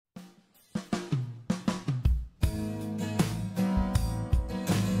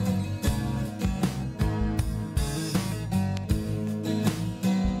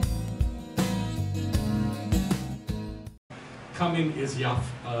coming is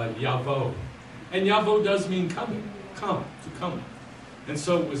yavo. And yavo does mean coming, come, to come. And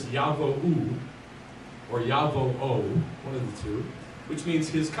so it was yavo-u, or yavo-o, one of the two, which means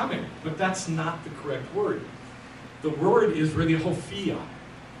his coming. But that's not the correct word. The word is really hofia,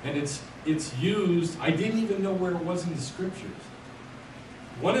 and it's used, I didn't even know where it was in the scriptures.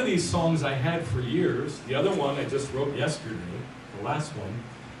 One of these songs I had for years, the other one I just wrote yesterday, the last one,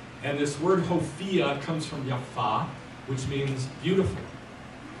 and this word hofia comes from yafa, which means beautiful.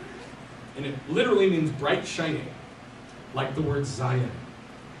 And it literally means bright shining, like the word Zion.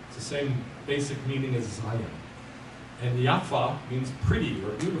 It's the same basic meaning as Zion. And yafa means pretty or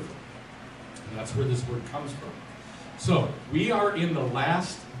beautiful. And that's where this word comes from. So, we are in the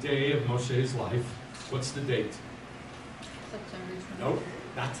last day of Moshe's life. What's the date? September 20th. Nope,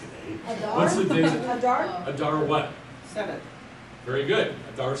 not today. Adar? What's the date? Adar? Adar what? 7th. Very good.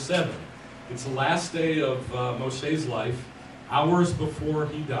 Adar 7. It's the last day of Moshe's life, hours before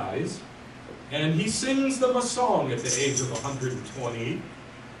he dies. And he sings them a song at the age of 120.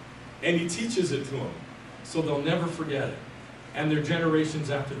 And he teaches it to them. So they'll never forget it. And their generations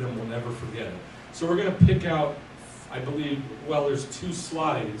after them will never forget it. So we're going to pick out, I believe, well, there's 2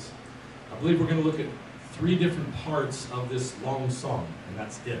 slides. I believe we're going to look at 3 different parts of this long song, and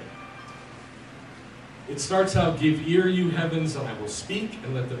that's it. It starts out, "Give ear, you heavens, and I will speak,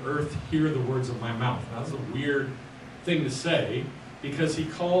 and let the earth hear the words of my mouth." Now, that's a weird thing to say, because he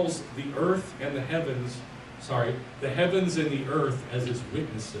calls the earth and the heavens, the heavens and the earth as his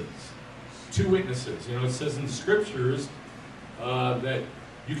witnesses. 2 witnesses. You know, it says in the scriptures that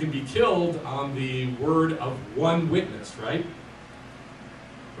you can be killed on the word of 1 witness, right?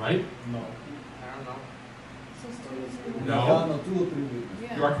 Right? No. I don't know. No. 2 or 3 witnesses.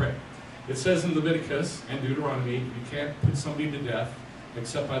 Yeah. You are correct. It says in Leviticus and Deuteronomy, you can't put somebody to death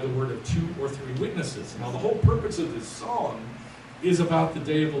except by the word of 2 or 3 witnesses. Now, the whole purpose of this song is about the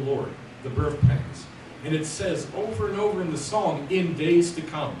day of the Lord, the Birthpangs. And it says over and over in the song, in days to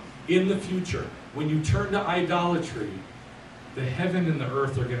come, in the future, when you turn to idolatry, the heaven and the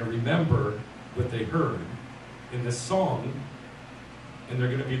earth are going to remember what they heard in this song, and they're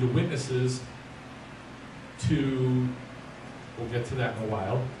going to be the witnesses to, we'll get to that in a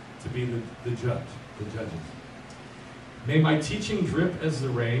while, to be the judges. May my teaching drip as the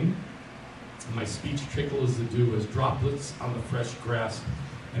rain, and my speech trickle as the dew, as droplets on the fresh grass,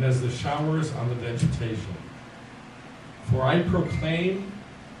 and as the showers on the vegetation. For I proclaim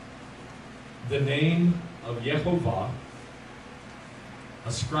the name of Yehovah,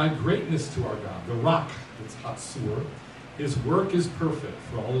 ascribe greatness to our God, the rock that's Hatzur. His work is perfect,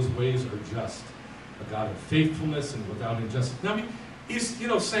 for all his ways are just, a God of faithfulness and without injustice. Now, I mean, he's,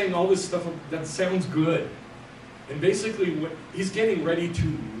 saying all this stuff that sounds good. And basically, he's getting ready to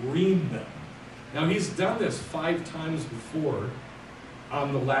ream them. Now, he's done this 5 times before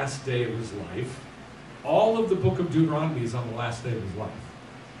on the last day of his life. All of the book of Deuteronomy is on the last day of his life.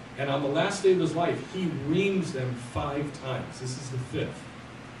 And on the last day of his life, he reams them 5 times. This is the 5th.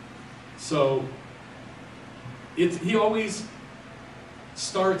 So, he always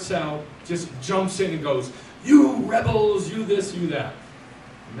starts out, just jumps in and goes, "You rebels, you this, you that."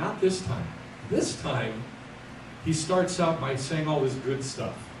 Not this time. This time, he starts out by saying all this good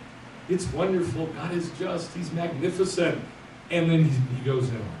stuff. It's wonderful, God is just, he's magnificent. And then he goes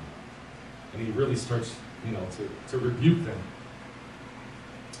in and he really starts, to rebuke them.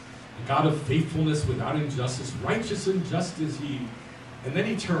 A God of faithfulness without injustice, righteous and just is he. And then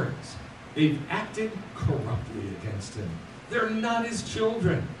he turns. They've acted corruptly against him. They're not his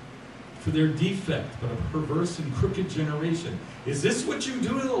children for their defect, but a perverse and crooked generation. Is this what you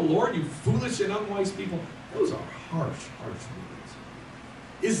do to the Lord, you foolish and unwise people? Those are harsh, harsh words.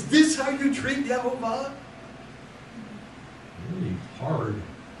 Is this how you treat Yehovah? Really hard.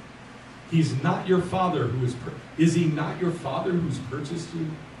 He's not your father who is he not your father who's purchased you?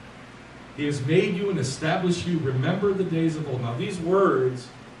 He has made you and established you. Remember the days of old. Now these words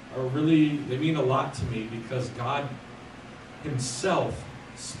are really, they mean a lot to me because God himself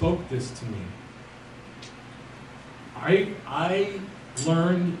spoke this to me. I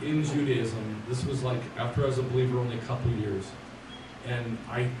learned in Judaism, this was like after I was a believer only a couple years, and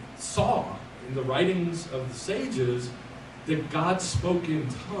I saw in the writings of the sages that God spoke in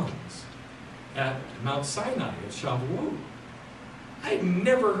tongues at Mount Sinai, at Shavuot. I had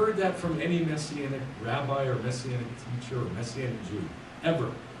never heard that from any Messianic rabbi or Messianic teacher or Messianic Jew,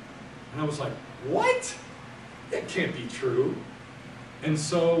 ever. And I was like, what? That can't be true. And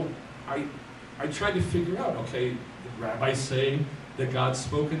so I tried to figure out, okay, the rabbis say that God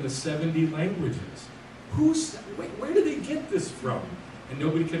spoke in the 70 languages. Where did they get this from? And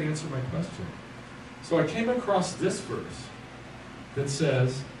nobody could answer my question. So I came across this verse. that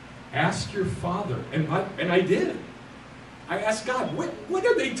says, ask your father. And I did. I asked God, what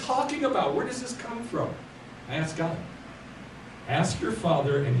are they talking about? Where does this come from? I asked God. Ask your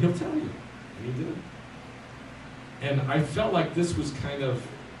father and he'll tell you. And he did. And I felt like this was kind of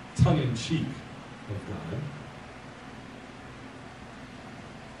tongue-in-cheek of God.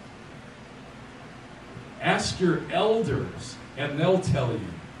 Ask your elders and they'll tell you.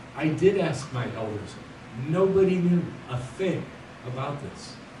 I did ask my elders. Nobody knew a thing about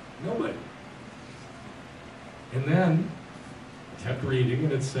this. Nobody. And then I kept reading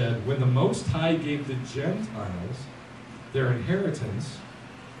and it said, when the Most High gave the Gentiles their inheritance,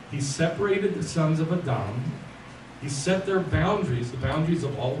 he separated the sons of Adam. He set their boundaries, the boundaries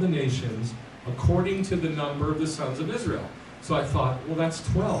of all the nations, according to the number of the sons of Israel. So I thought, well, that's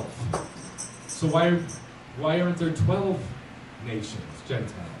 12. So why aren't there 12 nations,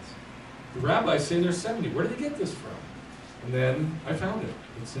 Gentiles? The rabbis say there's 70. Where did they get this from? And then I found it.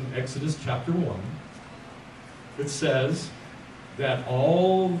 It's in Exodus chapter 1. It says that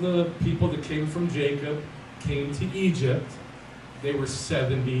all the people that came from Jacob came to Egypt. They were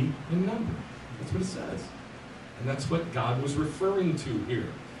 70 in number. That's what it says. And that's what God was referring to here.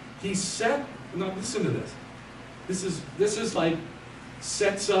 He set, now listen to this. This is like,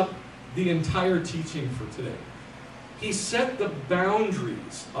 sets up the entire teaching for today. He set the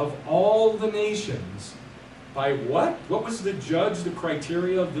boundaries of all the nations by what? What was the judge, the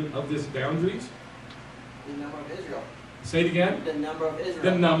criteria of this boundaries? The number of Israel. Say it again. The number of Israel.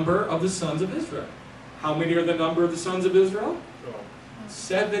 The number of the sons of Israel. How many are the number of the sons of Israel?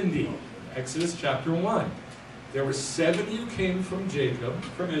 70. Exodus chapter 1. There were 70 who came from Jacob,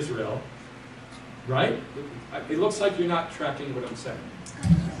 from Israel. Right? It looks like you're not tracking what I'm saying. This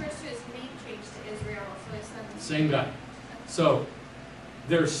refers to his name change to Israel, so it's not... Same guy. So,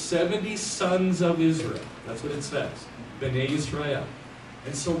 there's 70 sons of Israel. That's what it says. Bnei Israel.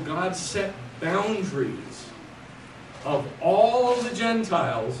 And so God set boundaries of all the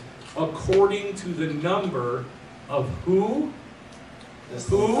Gentiles according to the number of who?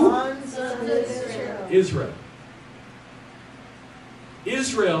 Who? Sons of Israel. Israel.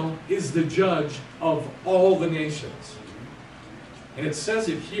 Israel is the judge of all the nations. And it says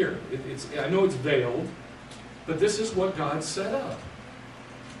it here. I know it's veiled, but this is what God set up.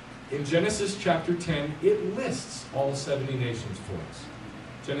 In Genesis chapter 10, it lists all 70 nations for us.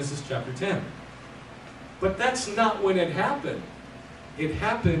 Genesis chapter 10. But that's not when it happened. It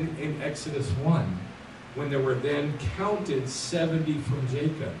happened in Exodus 1, when there were then counted 70 from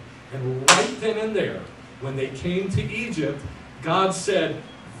Jacob. And right then and there, when they came to Egypt, God said,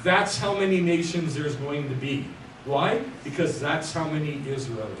 that's how many nations there's going to be. Why? Because that's how many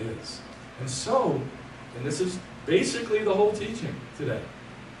Israel is. And so, and this is basically the whole teaching today,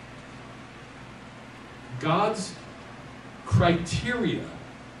 God's criteria,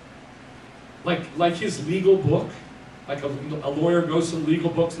 like his legal book, like a lawyer goes to legal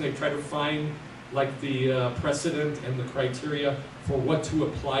books and they try to find like the precedent and the criteria for what to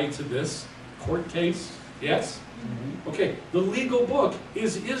apply to this court case. Yes? Mm-hmm. Okay, the legal book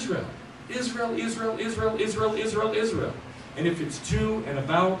is Israel. Israel, Israel, Israel, Israel, Israel, Israel. And if it's to and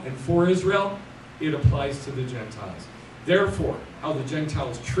about and for Israel, it applies to the Gentiles. Therefore, how the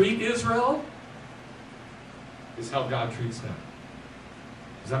Gentiles treat Israel is how God treats them.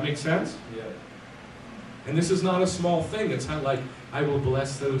 Does that make sense? Yeah. And this is not a small thing. It's not like, I will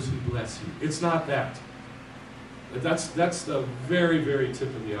bless those who bless you. It's not that. That's the very, very tip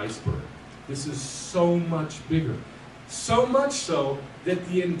of the iceberg. This is so much bigger. So much so that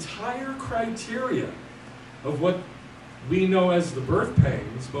the entire criteria of what we know as the birth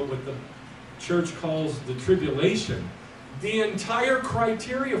pangs, but what the church calls the tribulation, the entire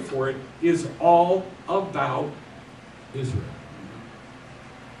criteria for it is all about Israel.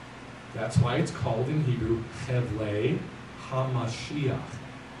 That's why it's called in Hebrew, Hevle HaMashiach,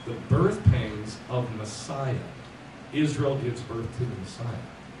 the birth pangs of Messiah. Israel gives birth to the Messiah.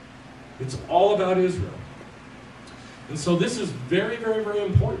 It's all about Israel. And so this is very, very, very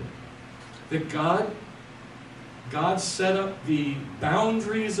important. That God set up the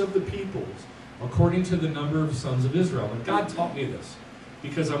boundaries of the peoples according to the number of sons of Israel. And God taught me this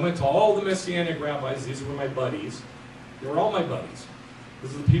because I went to all the Messianic rabbis. These were my buddies. They were all my buddies.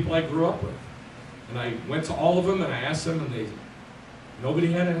 These are the people I grew up with. And I went to all of them and I asked them and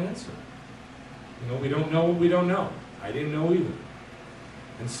nobody had an answer. You know, we don't know what we don't know. I didn't know either.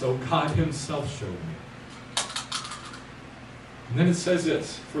 And so God himself showed me. And then it says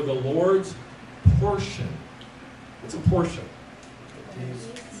this, for the Lord's portion. What's a portion?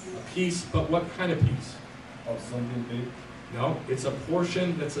 A piece, but what kind of piece? Of something big. No, it's a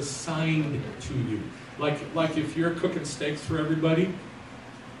portion that's assigned to you. Like if you're cooking steaks for everybody,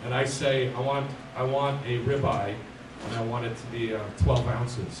 and I say, I want a ribeye, and I want it to be 12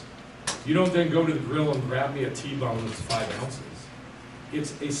 ounces. You don't then go to the grill and grab me a T-bone that's 5 ounces.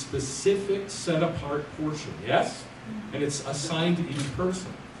 It's a specific set-apart portion, yes? And it's assigned to each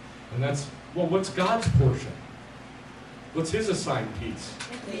person. And that's, well, what's God's portion? What's his assigned piece?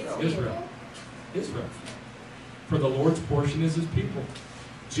 Israel. Israel. For the Lord's portion is his people.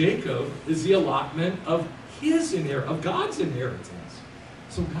 Jacob is the allotment of his inheritance, of God's inheritance.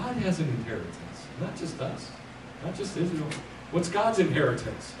 So God has an inheritance, not just us, not just Israel. What's God's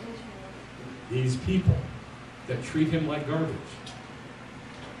inheritance? These people that treat him like garbage.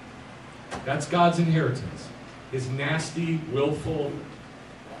 That's God's inheritance. His nasty, willful,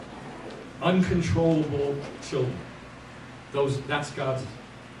 uncontrollable children. That's God's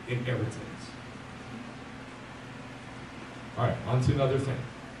inheritance. All right, on to another thing.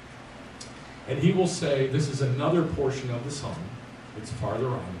 And he will say, this is another portion of the psalm. It's farther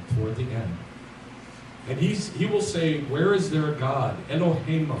on, toward the end. And he will say, where is their God?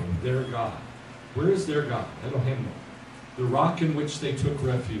 Elohimo, their God. Where is their God? Elohimo. The rock in which they took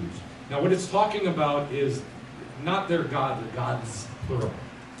refuge. Now what it's talking about is not their God, the gods, plural.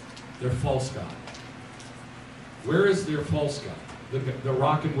 Their false God. Where is their false God? The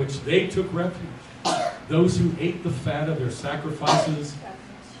rock in which they took refuge. Those who ate the fat of their sacrifices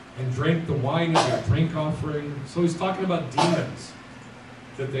and drank the wine of their drink offering. So he's talking about demons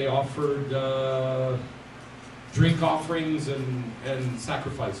that they offered drink offerings and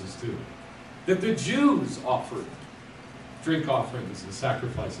sacrifices to. That the Jews offered drink offerings and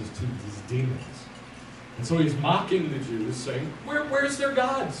sacrifices to these demons. And so he's mocking the Jews, saying, where's their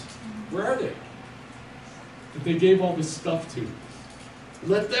gods? Where are they? That they gave all this stuff to.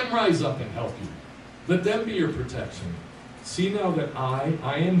 Let them rise up and help you. Let them be your protection. See now that I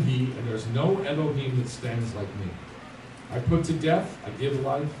am he, and there's no Elohim that stands like me. I put to death, I give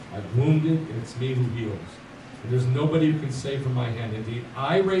life, I've wounded, and it's me who heals. And there's nobody who can save from my hand. Indeed,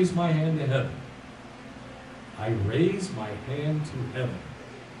 I raise my hand to heaven. I raise my hand to heaven.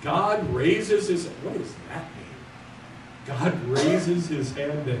 God raises his... What does that mean? God raises his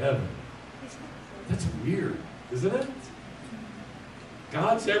hand to heaven. That's weird, isn't it?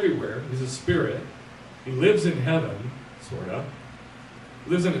 God's everywhere. He's a spirit. He lives in heaven, sort of.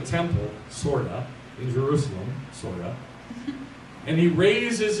 Lives in a temple, sort of. In Jerusalem, sort of. And he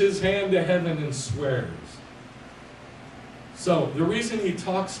raises his hand to heaven and swears. So, the reason he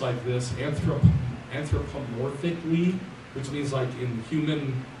talks like this, anthropomorphically, which means like in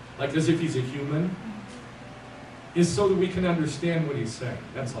human, like as if he's a human, is so that we can understand what he's saying.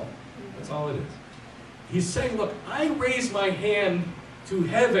 That's all. That's all it is. He's saying, look, I raise my hand to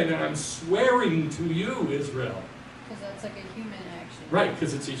heaven and I'm swearing to you, Israel. Because that's like a human action. Right,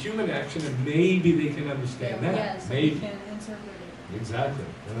 because it's a human action and maybe they can understand that. Yes, maybe. we can interpret it. Exactly.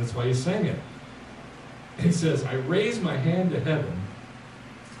 And that's why he's saying it. He says, I raise my hand to heaven.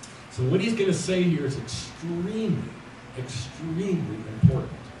 So what he's going to say here is extremely, extremely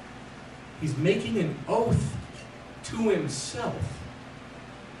important. He's making an oath to himself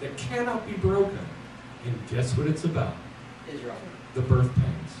that cannot be broken. And guess what it's about? Israel. The birth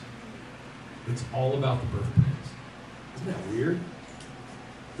pangs. It's all about the birth pangs. Isn't that weird?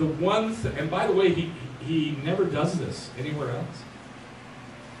 The one thing, and by the way, he never does this anywhere else.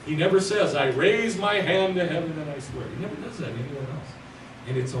 He never says, I raise my hand to heaven and I swear. He never does that anywhere else.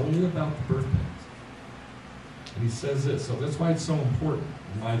 And it's only about the birth pangs. And he says this, so that's why it's so important,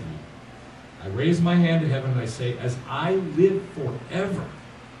 in my view. I raise my hand to heaven and I say, as I live forever,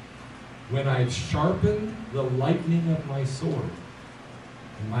 when I've sharpened the lightning of my sword,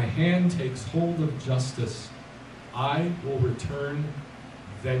 and my hand takes hold of justice, I will return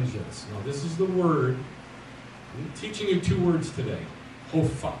vengeance. Now this is the word. I'm teaching you two words today.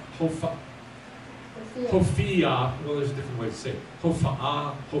 Hophia. Well, there's a different way to say it.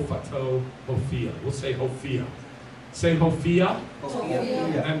 Hopha'ah, Hophato, Hophia. We'll say Hophia. Say Hophia.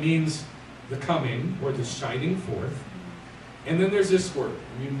 Hophia. That means the coming, or the shining forth. And then there's this word.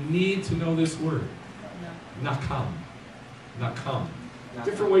 You need to know this word. Nakam. Nakam.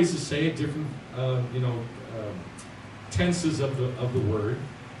 Different ways to say it, different tenses of the word.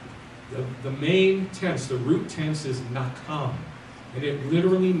 The main tense, the root tense is nakam. And it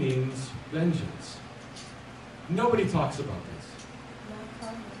literally means vengeance. Nobody talks about this.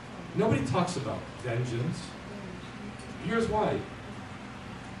 Nobody talks about vengeance. Here's why.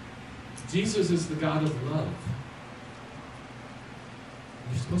 Jesus is the God of love.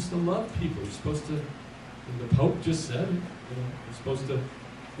 You're supposed to love people. You're supposed to, and the Pope just said, you're supposed to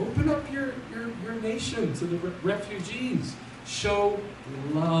open up your nation to the refugees. Show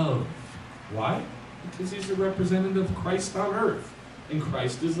love. Why? Because he's a representative of Christ on earth. And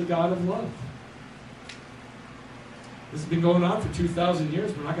Christ is the God of love. This has been going on for 2,000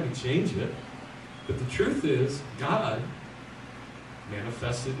 years. We're not going to change it. But the truth is, God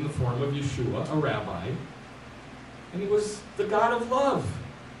manifested in the form of Yeshua, a rabbi, and he was the God of love.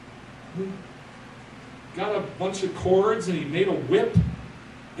 He got a bunch of cords and he made a whip,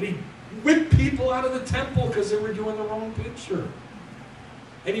 and he whipped people out of the temple because they were doing the wrong picture.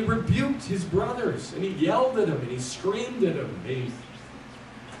 And he rebuked his brothers, and he yelled at them, and he screamed at them. And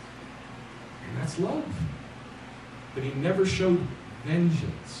that's love. But he never showed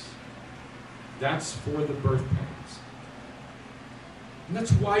vengeance. That's for the birth pangs. And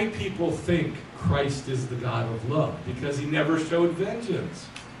that's why people think Christ is the God of love, because he never showed vengeance.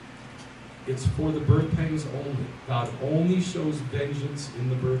 It's for the birth pangs only. God only shows vengeance in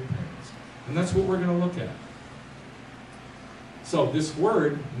the birth pangs. And that's what we're going to look at. So this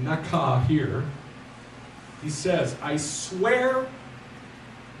word, nakah, here, he says, I swear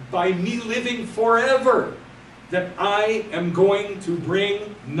by me living forever that I am going to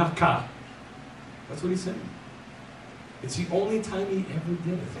bring nakah. That's what he's saying. It's the only time he ever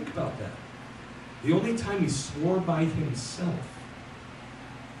did it. Think about that. The only time he swore by himself.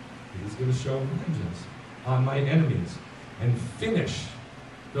 He's going to show vengeance on my enemies and finish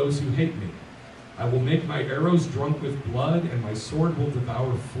those who hate me. I will make my arrows drunk with blood, and my sword will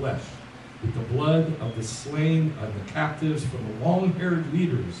devour flesh, with the blood of the slain and the captives from the long-haired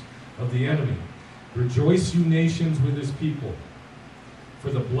leaders of the enemy. Rejoice, you nations, with his people, for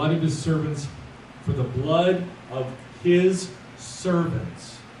the blood of his servants, for the blood of his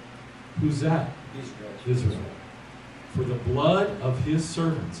servants. Who's that? Israel. For the blood of his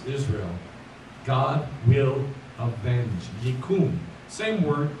servants, Israel, God will avenge. Yikum. Same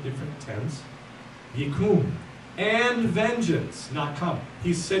word, different tense. Yikum. And vengeance. Nakam.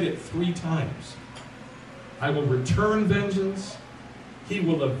 He said it 3 times. I will return vengeance. He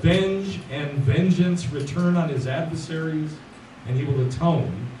will avenge and vengeance return on his adversaries. And he will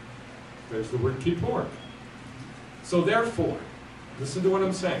atone. There's the word kippur. So therefore, listen to what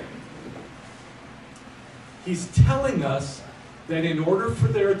I'm saying. He's telling us that in order for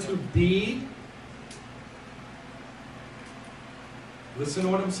there to be, listen to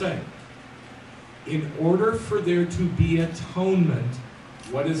what I'm saying. In order for there to be atonement,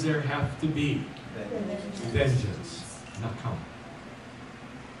 what does there have to be? Vengeance. Nakam.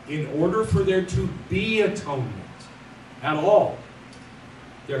 In order for there to be atonement at all,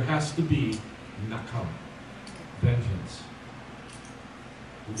 there has to be nakam. Vengeance.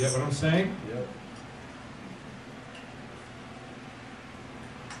 You get what I'm saying? Yep.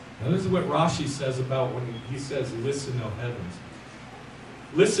 Now this is what Rashi says about when he says, listen, O heavens.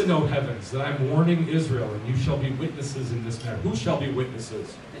 Listen, O heavens, that I'm warning Israel, and you shall be witnesses in this matter. Who shall be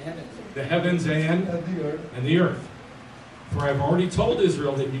witnesses? The heavens. The heavens and the earth. For I have already told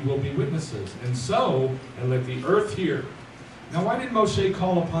Israel that you will be witnesses. And let the earth hear. Now why did Moshe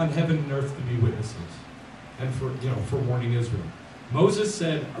call upon heaven and earth to be witnesses? And for warning Israel. Moses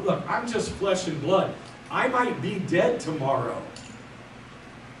said, look, I'm just flesh and blood. I might be dead tomorrow.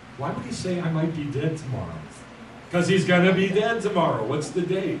 Why would he say I might be dead tomorrow? Because he's going to be dead tomorrow. What's the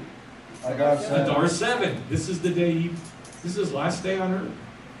date? Adar 7. This is the day this is his last day on earth.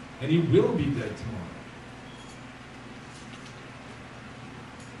 And he will be dead tomorrow.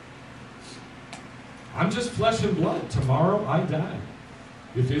 I'm just flesh and blood. Tomorrow I die.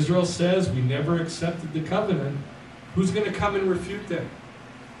 If Israel says we never accepted the covenant, who's going to come and refute them?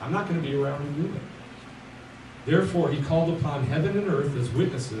 I'm not going to be around to do that. Therefore, he called upon heaven and earth as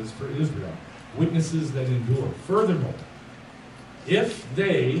witnesses for Israel, witnesses that endure. Furthermore, if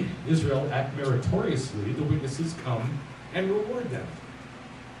they, Israel, act meritoriously, the witnesses come and reward them.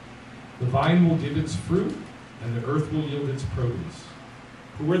 The vine will give its fruit, and the earth will yield its produce.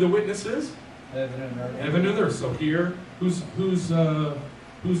 Who are the witnesses? Heaven and earth. Heaven and earth. So here, who's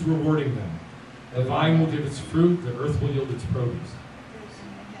rewarding them? The vine will give its fruit, the earth will yield its produce.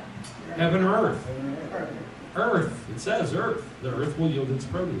 Heaven or earth? Earth. It says earth. The earth will yield its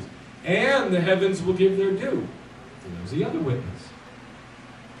produce. And the heavens will give their due. There's the other witness.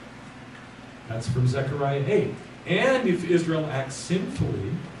 That's from Zechariah 8. And if Israel acts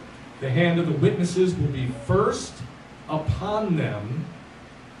sinfully, the hand of the witnesses will be first upon them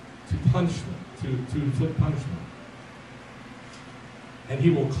to punishment, to inflict punishment. And he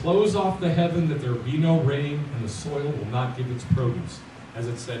will close off the heaven that there be no rain, and the soil will not give its produce, as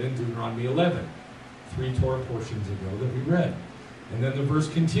it said in Deuteronomy 11, 3 Torah portions ago that we read. And then the verse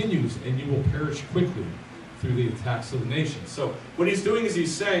continues, and you will perish quickly through the attacks of the nations. So what he's doing is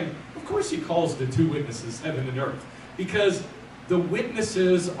he's saying, of course he calls the 2 witnesses heaven and earth, because the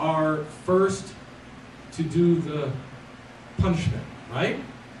witnesses are first to do the punishment, right?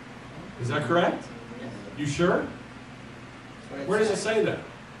 Is that correct? You sure? Where does it say that?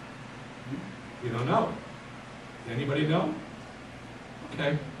 You don't know. Anybody know?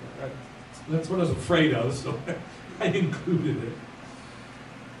 Okay. That's what I was afraid of, so I included it.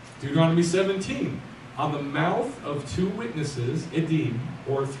 Deuteronomy 17. On the mouth of 2 witnesses, edim,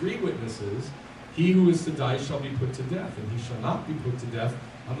 or 3 witnesses, he who is to die shall be put to death, and he shall not be put to death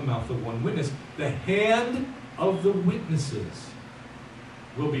on the mouth of 1 witness. The hand of the witnesses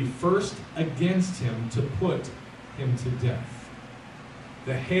will be first against him to put him to death.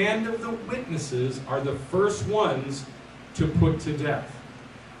 The hand of the witnesses are the first ones to put to death.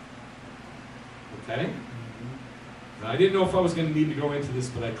 Okay? Now, I didn't know if I was going to need to go into this,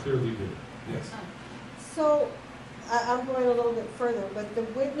 but I clearly did. Yes? So, I'm going a little bit further, but the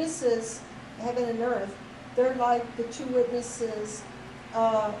witnesses, heaven and earth, they're like the 2 witnesses,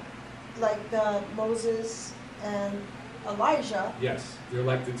 like Moses and Elijah. Yes, they're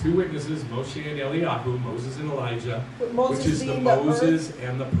like the 2 witnesses, Moshe and Eliyahu, Moses and Elijah, Moses which is the being Moses earth.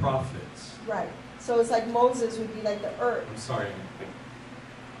 and the prophets. Right. So it's like Moses would be like the earth. I'm sorry.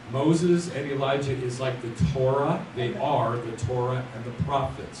 Moses and Elijah is like the Torah. They are the Torah and the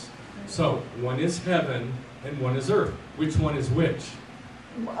prophets. So one is heaven and one is earth. Which one is which?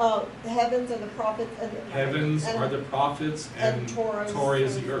 The heavens are the prophets. Heavens are the prophets and Torah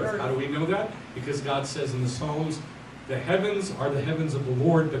is the earth. How do we know that? Because God says in the Psalms, the heavens are the heavens of the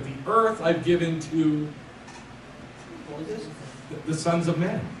Lord, but the earth I've given to the sons of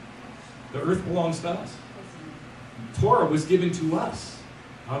men. The earth belongs to us. Torah was given to us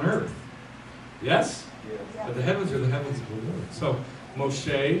on earth. Yes? Yeah. But the heavens are the heavens of the Lord. So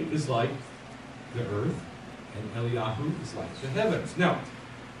Moshe is like the earth, and Eliyahu is like the heavens. Now,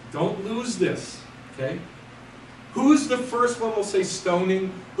 don't lose this, okay? Who's the first one? We'll say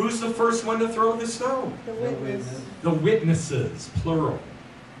stoning. Who's the first one to throw the stone? The witness. The witnesses, plural.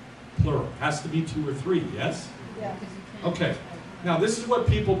 Plural. Has to be 2 or 3, yes? Yeah. Okay. Now, this is what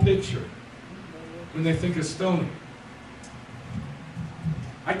people picture when they think of stoning.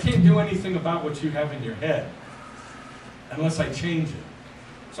 I can't do anything about what you have in your head unless I change it.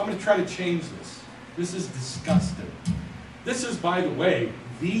 So I'm going to try to change this. This is disgusting. This is, by the way,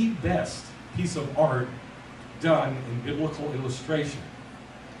 the best piece of art done in biblical illustration.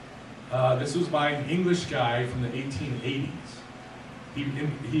 This was by an English guy from the 1880s.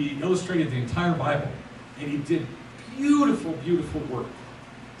 He illustrated the entire Bible, and he did beautiful, beautiful work.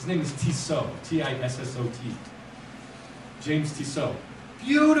 His name is Tissot, Tissot. James Tissot.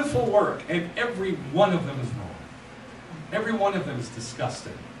 Beautiful work, and every one of them is wrong. Every one of them is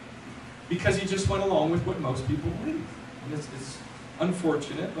disgusting. Because he just went along with what most people believe. And it's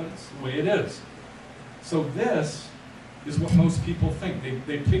unfortunate, but it's the way it is. So this is what most people think.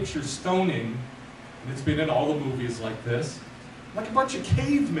 They picture stoning, and it's been in all the movies like this, like a bunch of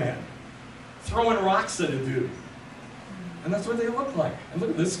cavemen throwing rocks at a dude. And that's what they look like. And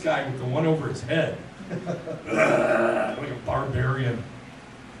look at this guy with the one over his head. Like a barbarian.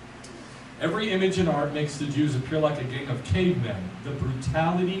 Every image in art makes the Jews appear like a gang of cavemen. The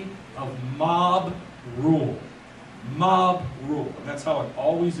brutality of mob rule. Mob rule. And that's how it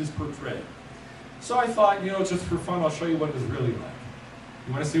always is portrayed. So I thought, just for fun, I'll show you what it's really like.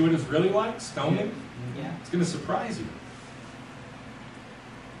 You want to see what it's really like? Stoning? Yeah. It's going to surprise you.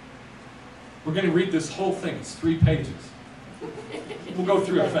 We're going to read this whole thing. It's 3 pages. We'll go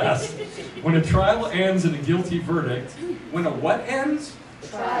through it fast. When a trial ends in a guilty verdict, when a what ends?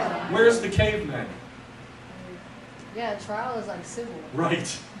 Trial. Where's the caveman? Yeah, trial is like civil.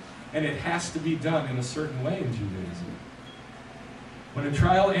 Right. And it has to be done in a certain way in Judaism. When a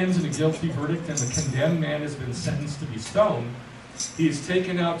trial ends in a guilty verdict and the condemned man has been sentenced to be stoned, he is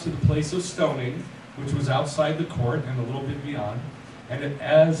taken out to the place of stoning, which was outside the court and a little bit beyond. And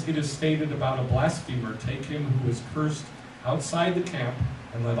as it is stated about a blasphemer, take him who is cursed outside the camp,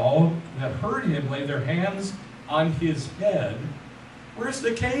 and let all that heard him lay their hands on his head. Where's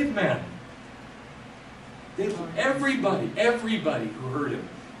the caveman? Everybody who heard him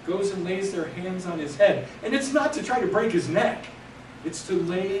goes and lays their hands on his head. And it's not to try to break his neck. It's to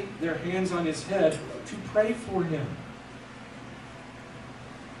lay their hands on his head to pray for him.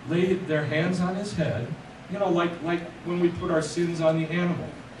 Lay their hands on his head, like when we put our sins on the animal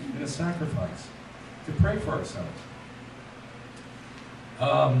in a sacrifice, to pray for ourselves.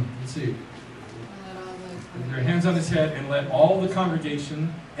 Let's see. Their hands on his head, and let all the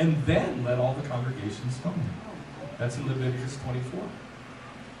congregation, and then let all the congregation stone him. That's in Leviticus 24.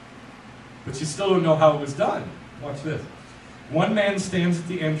 But you still don't know how it was done. Watch this. One man stands at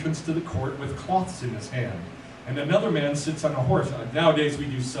the entrance to the court with cloths in his hand, and another man sits on a horse. Nowadays we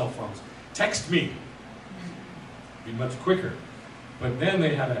use cell phones. Text me. Be much quicker. But then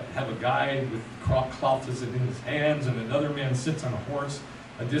they had to have a guy with cloths in his hands, and another man sits on a horse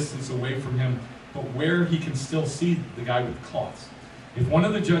a distance away from him, but where he can still see the guy with cloths. If one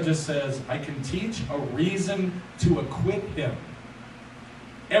of the judges says, I can teach a reason to acquit him,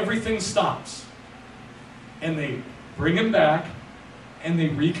 everything stops. And they bring him back, and they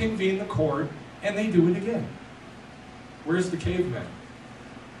reconvene the court, and they do it again. Where's the caveman?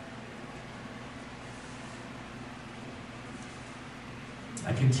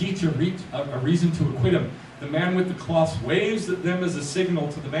 I can teach a reason to acquit him. The man with the cloths waves at them as a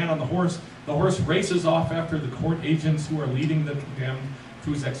signal to the man on the horse. The horse races off after the court agents who are leading the condemned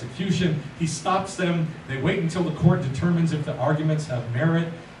to his execution. He stops them. They wait until the court determines if the arguments have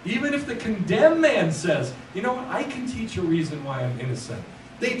merit. Even if the condemned man says, you know what, I can teach a reason why I'm innocent.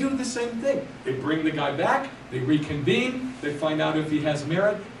 They do the same thing. They bring the guy back, they reconvene, they find out if he has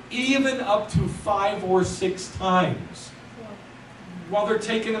merit, even up to 5 or 6 times. While they're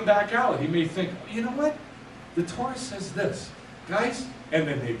taking him back out, he may think, you know what, the Torah says this, guys, and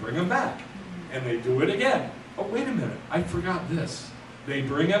then they bring him back, and they do it again. Oh, wait a minute, I forgot this. They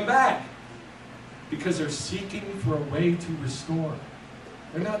bring him back, because they're seeking for a way to restore.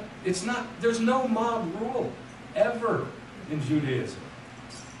 There's no mob rule, ever, in Judaism.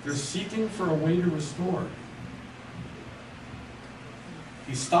 They're seeking for a way to restore.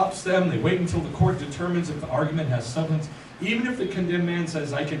 He stops them, they wait until the court determines if the argument has substance. Even if the condemned man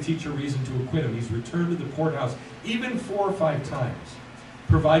says, I can teach a reason to acquit him, he's returned to the courthouse even 4 or 5 times,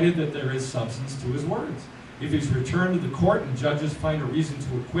 provided that there is substance to his words. If he's returned to the court and judges find a reason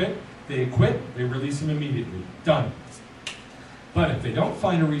to acquit, they release him immediately. Done. But if they don't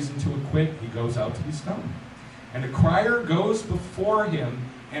find a reason to acquit, he goes out to be stoned. And a crier goes before him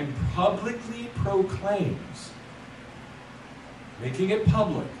and publicly proclaims, making it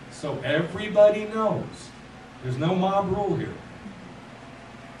public so everybody knows. There's no mob rule here.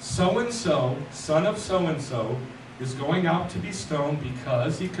 So-and-so, son of so-and-so, is going out to be stoned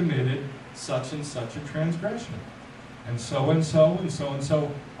because he committed such and such a transgression. And so-and-so and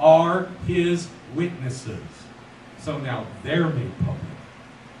so-and-so are his witnesses. So now they're made public.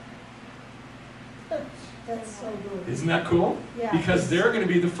 That's so good. Isn't that cool? Yeah. Because they're going to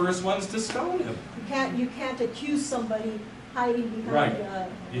be the first ones to stone him. You can't accuse somebody hiding behind. Right.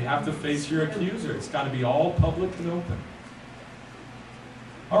 You have to face your accuser. It's got to be all public and open.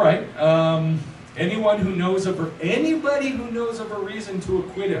 All right. Anybody who knows of a reason to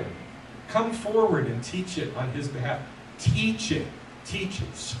acquit him, come forward and teach it on his behalf. Teach it.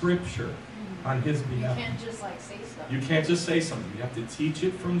 Scripture on his behalf. You can't just like say stuff. You can't just say something. You have to teach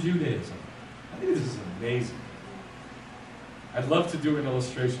it from Judaism. I think this is amazing. I'd love to do an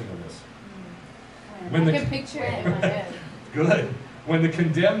illustration of this. I can picture it in my head. Good. When the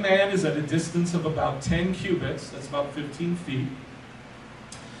condemned man is at a distance of about 10 cubits, that's about 15 feet,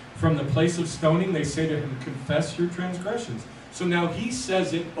 from the place of stoning, they say to him, confess your transgressions. So now he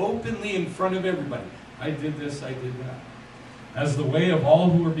says it openly in front of everybody. I did this, I did that. As the way of all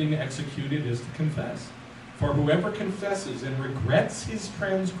who are being executed is to confess. For whoever confesses and regrets his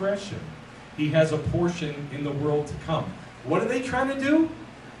transgression, he has a portion in the world to come. What are they trying to do?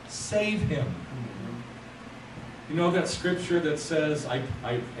 Save him. You know that scripture that says,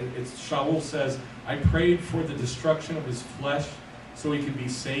 Shaul says, I prayed for the destruction of his flesh so he could be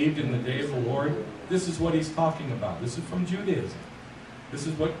saved in the day of the Lord? This is what he's talking about. This is from Judaism. This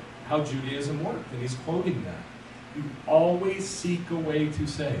is how Judaism worked, and he's quoting that. You always seek a way to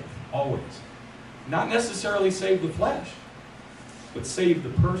save. Always. Not necessarily save the flesh, but save the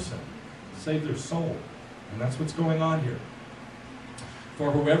person. Save their soul. And that's what's going on here.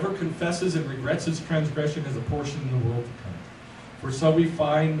 For whoever confesses and regrets his transgression has a portion in the world to come. For so we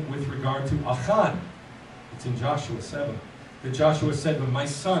find with regard to Achan, it's in Joshua 7, that Joshua said, but my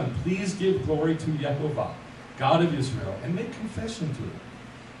son, please give glory to Yehovah, God of Israel, and make confession to him.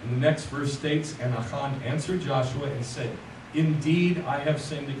 And the next verse states, and Achan answered Joshua and said, indeed I have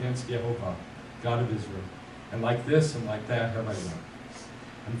sinned against Yehovah, God of Israel, and like this and like that have I done.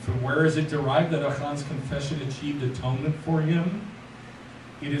 And from where is it derived that Achan's confession achieved atonement for him?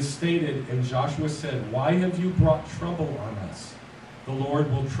 It is stated, and Joshua said, why have you brought trouble on us? The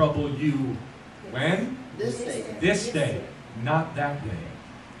Lord will trouble you. When? This day. This day, not that day.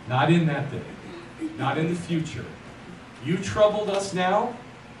 Not in that day. Not in the future. You troubled us now,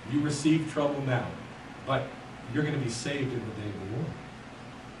 you receive trouble now. But you're going to be saved in the day of the Lord.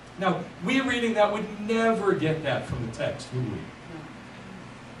 Now, we reading that would never get that from the text, would we?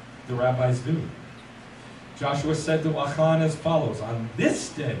 The rabbis do. Joshua said to Achan as follows, on this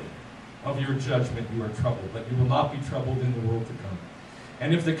day of your judgment you are troubled, but you will not be troubled in the world to come.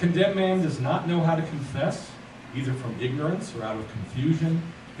 And if the condemned man does not know how to confess, either from ignorance or out of confusion,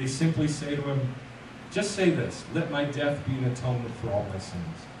 they simply say to him, just say this, let my death be an atonement for all my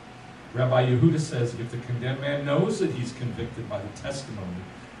sins. Rabbi Yehuda says if the condemned man knows that he's convicted by the testimony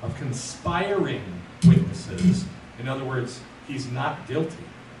of conspiring witnesses, in other words, he's not guilty,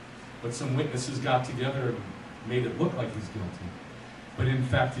 but some witnesses got together and made it look like he's guilty, but in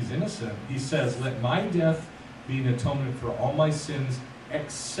fact he's innocent, he says, let my death be an atonement for all my sins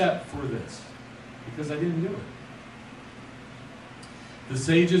except for this, because I didn't do it. The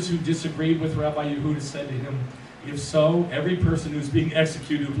sages who disagreed with Rabbi Yehuda said to him, if so, every person who's being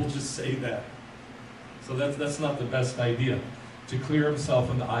executed will just say that. So that's not the best idea, to clear himself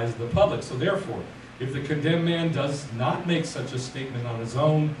in the eyes of the public. So therefore, if the condemned man does not make such a statement on his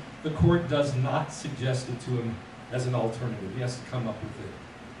own, the court does not suggest it to him as an alternative. He has to come up with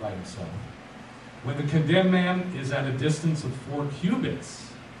it by himself. When the condemned man is at a distance of 4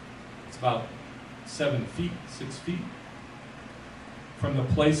 cubits, it's about 7 feet, 6 feet, from the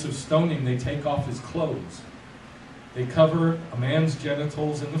place of stoning, they take off his clothes. They cover a man's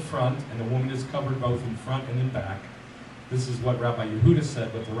genitals in the front, and a woman is covered both in front and in back. This is what Rabbi Yehuda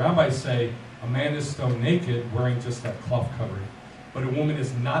said, but the rabbis say a man is stoned naked, wearing just that cloth covering. But a woman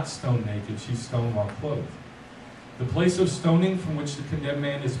is not stoned naked, she's stoned while clothed. The place of stoning from which the condemned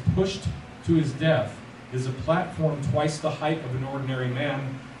man is pushed to his death is a platform twice the height of an ordinary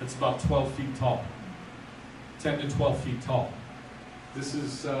man that's about 12 feet tall. 10 to 12 feet tall. This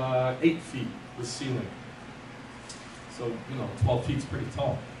is 8 feet, the ceiling. So, 12 feet's pretty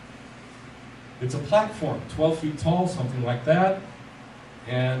tall. It's a platform, 12 feet tall, something like that.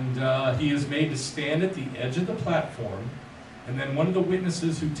 And he is made to stand at the edge of the platform. And then one of the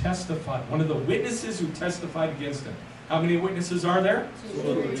witnesses who testified against him. How many witnesses are there?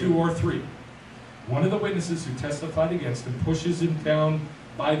 2 or 3. One of the witnesses who testified against him pushes him down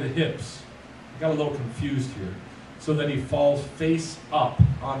by the hips. I got a little confused here. So that he falls face up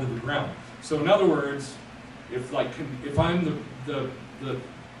onto the ground. So in other words, if I'm the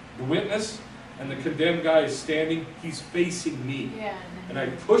witness and the condemned guy is standing, he's facing me. Yeah. And I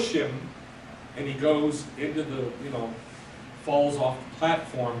push him and he goes into the, falls off the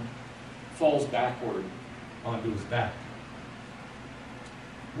platform, falls backward onto his back.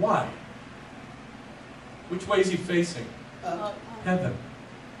 Why? Which way is he facing? Heaven.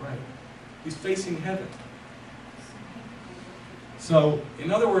 Right. He's facing heaven. So,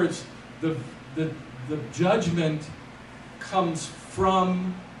 in other words, the judgment comes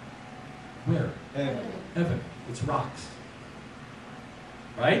from where? Heaven. It's rocks.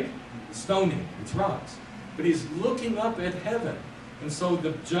 Right? Stoning. It's rocks. But he's looking up at heaven. And so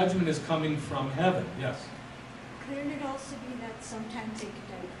the judgment is coming from heaven. Yes? Couldn't it also be that sometimes they could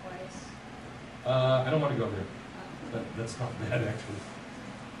die twice? I don't want to go there. That's not bad, actually.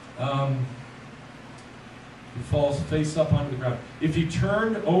 He falls face up onto the ground. If he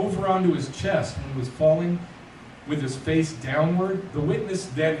turned over onto his chest when he was falling with his face downward, the witness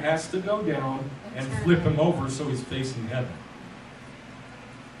then has to go down and flip him over so he's facing heaven.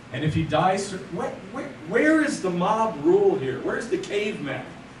 And if he dies, where is the mob rule here? Where's the caveman?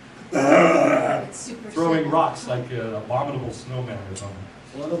 Throwing rocks like an abominable snowman or something.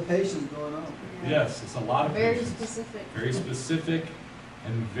 A lot of patience going on. Yes, it's a lot of Very patience. specific. Very specific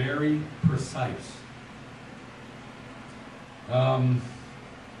and very precise.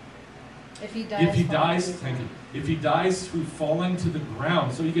 If he dies, thank you. If he dies through falling to the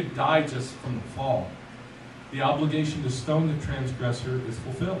ground, so he could die just from the fall, the obligation to stone the transgressor is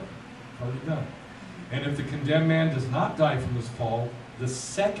fulfilled. Already done. And if the condemned man does not die from his fall, the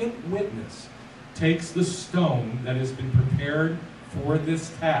second witness takes the stone that has been prepared for this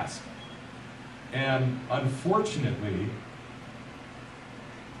task. And unfortunately,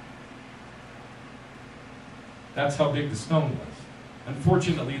 that's how big the stone was.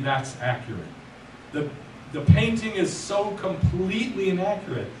 Unfortunately, that's accurate. The painting is so completely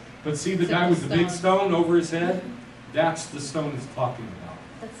inaccurate. But see the guy with the big stone over his head? That's the stone he's talking about.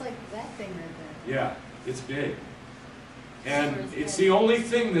 That's like that thing right there. Yeah, it's big. And it's the only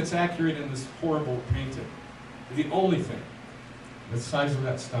thing that's accurate in this horrible painting. The only thing. The size of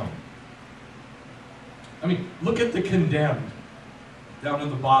that stone. I mean, look at the condemned down at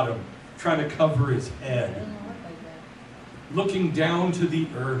the bottom, trying to cover his It head, doesn't look like that. looking down to the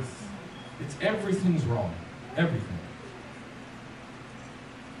earth. Everything's wrong. Everything.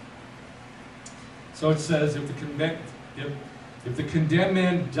 So it says, if the condemned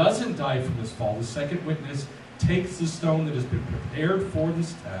man doesn't die from his fall, the second witness takes the stone that has been prepared for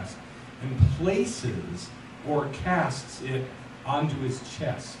this task and places or casts it onto his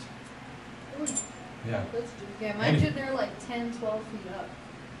chest. Yeah. Let's do Yeah, mind you, they're like 10, 12 feet up.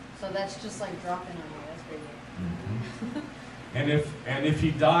 So that's just like dropping on you. That's crazy. And if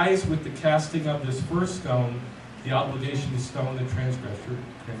he dies with the casting of this first stone, the obligation to stone the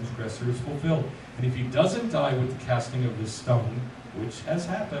transgressor is fulfilled. And if he doesn't die with the casting of this stone, which has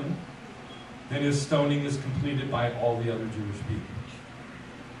happened, then his stoning is completed by all the other Jewish people.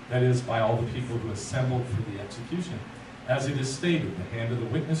 That is, by all the people who assembled for the execution. As it is stated, the hand of the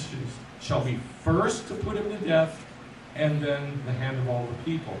witness shall be first to put him to death, and then the hand of all the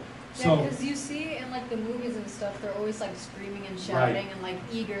people. Yeah, because you see in like the movies and stuff, they're always like screaming and shouting and like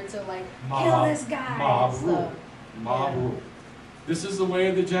eager to like kill this guy. Mob and rule. stuff. Mob rule. This is the way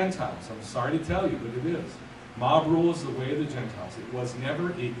of the Gentiles. I'm sorry to tell you, but it is. Mob rule is the way of the Gentiles. It was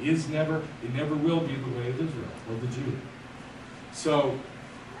never, it is never, it never will be the way of Israel or the Jew. So,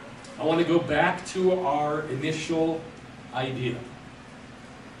 I want to go back to our initial idea.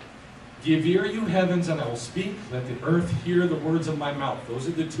 Give ear, you heavens, and I will speak. Let the earth hear the words of my mouth. Those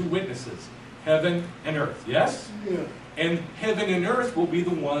are the two witnesses, heaven and earth. Yes? Yeah. And heaven and earth will be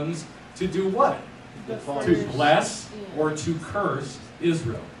the ones to do what? Define. To bless or to curse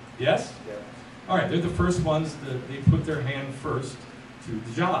Israel. Yes? Yeah. All right, they're the first ones that they put their hand first to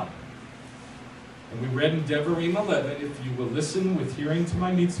the job. And we read in Devarim 11, if you will listen with hearing to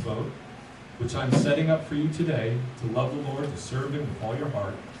my mitzvot, which I'm setting up for you today, to love the Lord, to serve Him with all your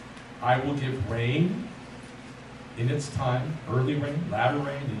heart, I will give rain in its time, early rain, latter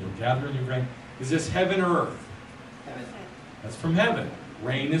rain, and you'll gather in your grain. Is this heaven or earth? Heaven. That's from heaven.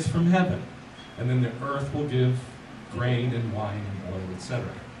 Rain is from heaven. And then the earth will give grain and wine and oil, etc.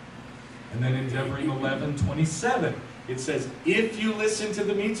 And then in Devarim 11:27, it says, if you listen to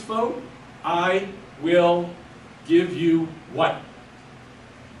the mitzvot, I will give you what?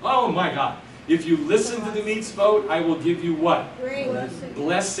 Oh my God. If you listen to the mitzvot, I will give you what? Blessing.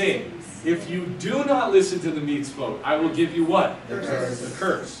 Blessing. If you do not listen to the mitzvot, I will give you what? The curse. The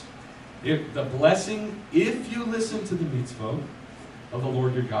curse. If the blessing, if you listen to the mitzvot of the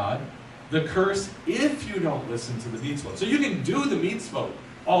Lord your God, the curse if you don't listen to the mitzvot. So you can do the mitzvot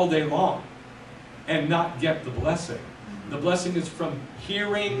all day long and not get the blessing. The blessing is from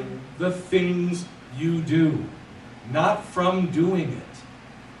hearing the things you do, not from doing it.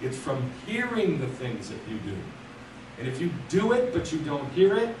 It's from hearing the things that you do. And if you do it but you don't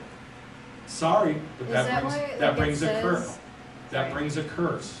hear it, sorry, but Is that brings a curse. That brings a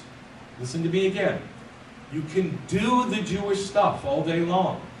curse. Listen to me again. You can do the Jewish stuff all day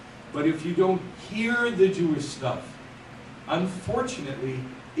long, but if you don't hear the Jewish stuff, unfortunately,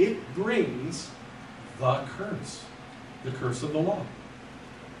 it brings the curse of the law.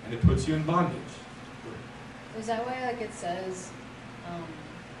 And it puts you in bondage. Is that why like it says,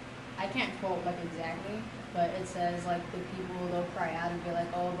 I can't quote like exactly, but it says like the people, they'll cry out and be like,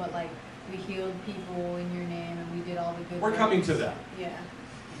 oh, but like we healed people in your name and we did all the good We're works. coming to that. Yeah.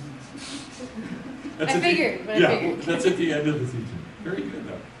 That's I figured. That's at the end of the teaching. Very good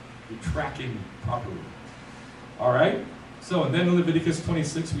though. You're tracking properly. All right. So, and then in Leviticus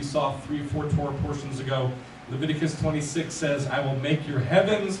 26, we saw 3 or 4 Torah portions ago. Leviticus 26 says, I will make your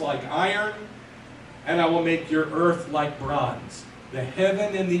heavens like iron, and I will make your earth like bronze. The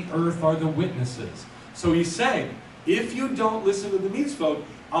heaven and the earth are the witnesses. So he's saying, if you don't listen to the mitzvot,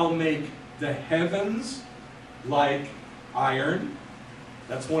 I'll make the heavens like iron.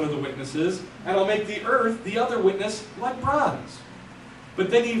 That's one of the witnesses. And I'll make the earth, the other witness, like bronze.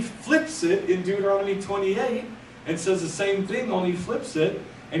 But then he flips it in Deuteronomy 28 and says the same thing, only he flips it.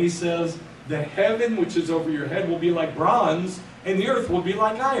 And he says, the heaven which is over your head will be like bronze, and the earth will be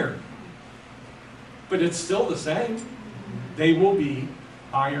like iron. But it's still the same. They will be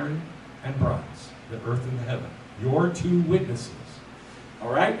iron and bronze, the earth and the heaven. Your two witnesses.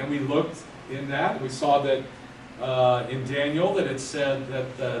 All right? And we looked in that. We saw that in Daniel that it said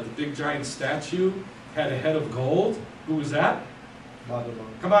that the big giant statue had a head of gold. Who was that? Babylon.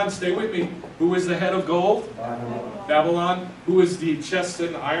 Come on, stay with me. Who was the head of gold? Babylon. Babylon. Who was the chest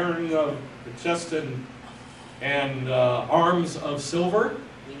and iron, the chest and arms of silver?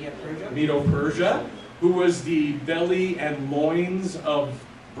 Medo-Persia. Who was the belly and loins of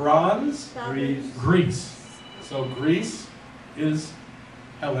bronze? Greece. Greece. So Greece is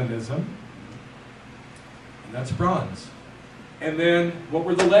Hellenism. And that's bronze. And then what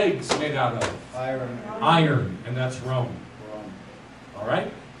were the legs made out of? Iron. Iron. And that's Rome. Rome. All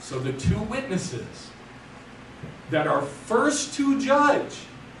right? So the two witnesses that are first to judge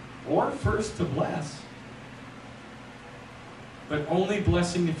or first to bless, but only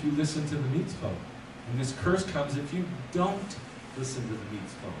blessing if you listen to the mitzvot. And this curse comes if you don't listen to the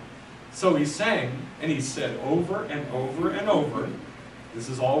mitzvot. So he's saying, and he said over and over and over, this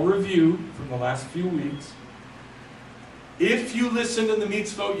is all review from the last few weeks, if you listen to the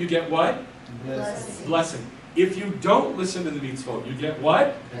mitzvot, you get what? Blessing. Blessing. If you don't listen to the mitzvot, you get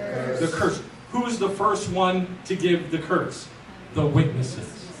what? Curse. The curse. Who's the first one to give the curse? The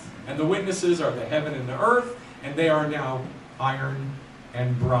witnesses. And the witnesses are the heaven and the earth, and they are now iron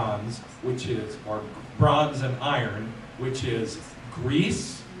and bronze, which is, or bronze and iron, which is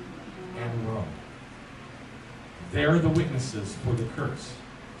Greece and Rome. They're the witnesses for the curse.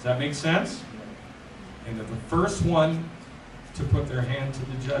 Does that make sense? And they're the first one to put their hand to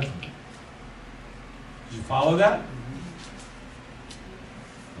the judgment. Did you follow that?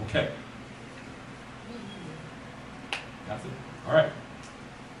 Okay. That's it. All right.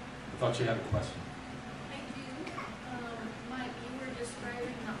 I thought you had a question. I do. Mike, you were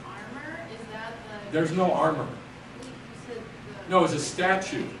describing the armor. Is that the... There's no armor. You said the... No, it's a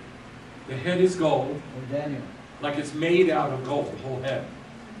statue. The head is gold, Oh, Daniel. like it's made out of gold, the whole head.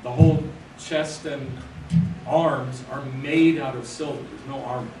 The whole chest and arms are made out of silver. There's no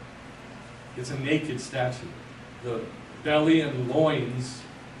armor. It's a naked statue. The belly and loins,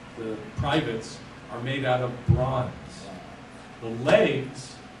 the privates, are made out of bronze. The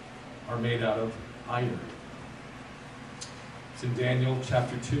legs are made out of iron. It's in Daniel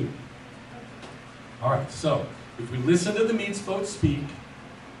chapter 2. All right, so if we listen to the mitzvot speak,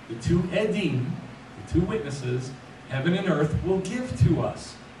 the two edim, the two witnesses, heaven and earth, will give to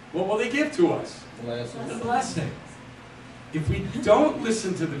us. What will they give to us? Blessing. The blessing. If we don't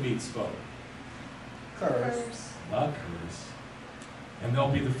listen to the mitzvot, Curse. the curse, and they'll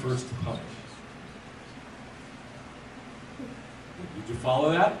be the first to punish. Did you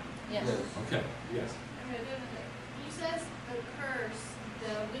follow that? Yes. Okay, yes. You says the curse,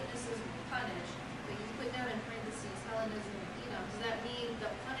 the witnesses will punish, but you put them in parentheses, Hellenism and Edom. Does that mean the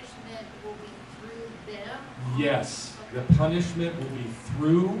punishment will be through them? Yes, the punishment will be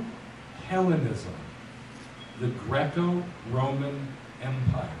through Hellenism, the Greco-Roman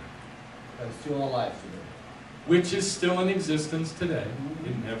Empire, That's still alive today. which is still in existence today.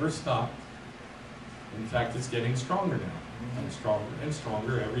 It never stopped. In fact, it's getting stronger now, and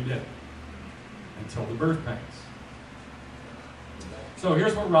stronger every day, until the birthpangs. So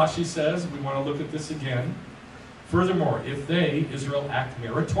here's what Rashi says. We want to look at this again. Furthermore, if they, Israel, act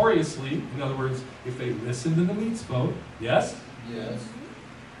meritoriously, in other words, if they listen to the mitzvot, yes, Yes.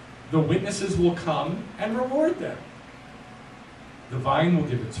 the witnesses will come and reward them. The vine will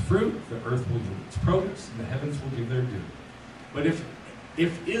give its fruit, the earth will give its produce, and the heavens will give their due. But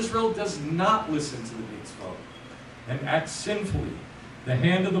if Israel does not listen to the mitzvot and act sinfully, the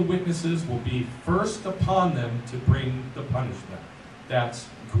hand of the witnesses will be first upon them to bring the punishment. That's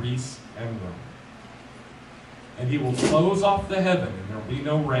Greece and Rome. And he will close off the heaven, and there will be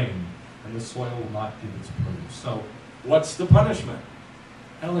no rain, and the soil will not give its produce. So, what's the punishment?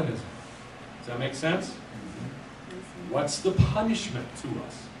 Hellenism. Does that make sense? What's the punishment to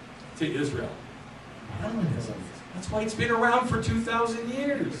us, to Israel? Hellenism. That's why it's been around for 2,000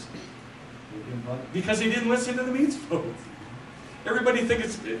 years. Because they didn't listen to the mitzvot. Everybody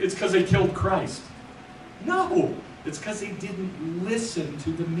thinks it's because they killed Christ. No, it's because they didn't listen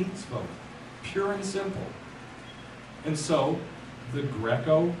to the mitzvot. Pure and simple. And so, the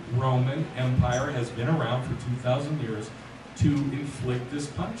Greco-Roman Empire has been around for 2,000 years to inflict this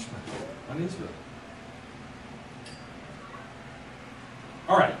punishment on Israel.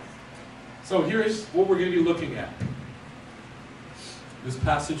 All right, so here's what we're going to be looking at. This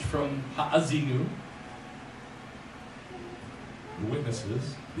passage from Ha-azinu, the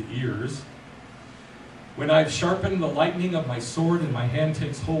witnesses, the ears. When I've sharpened the lightning of my sword and my hand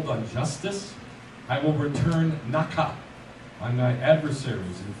takes hold on justice, I will return Nakam on my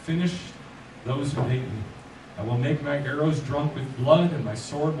adversaries and finish those who hate me. I will make my arrows drunk with blood, and my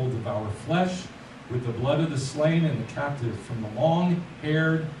sword will devour flesh with the blood of the slain and the captive, from the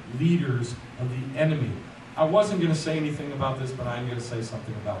long-haired leaders of the enemy. I wasn't going to say anything about this, but I'm going to say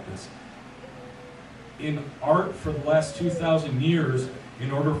something about this. In art for the last 2,000 years,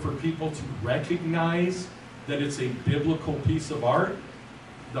 in order for people to recognize that it's a biblical piece of art,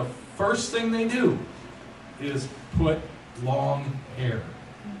 the first thing they do is put long hair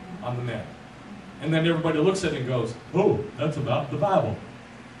on the men. And then everybody looks at it and goes, oh, that's about the Bible.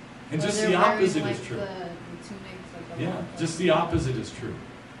 And So just they're the opposite wearing, is like, true. the tunics, like the Yeah, long just the opposite is true.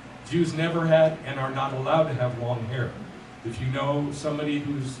 Jews never had and are not allowed to have long hair. If you know somebody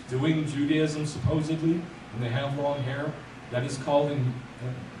who's doing Judaism supposedly, and they have long hair, that is called in,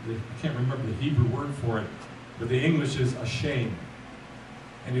 I can't remember the Hebrew word for it, but the English is a shame.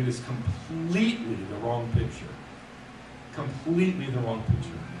 And it is completely the wrong picture. Completely the wrong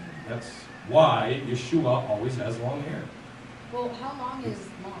picture. That's why Yeshua always has long hair. Well, how long is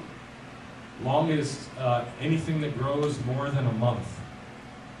long? Long is anything that grows more than a month.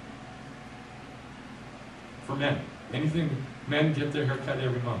 for men. Anything, men get their hair cut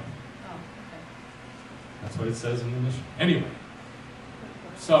every month. Oh, okay. That's what it says in the mission. Anyway,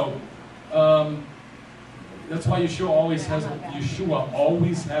 so that's why Yeshua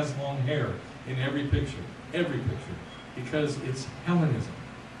always has long hair in every picture, because it's Hellenism.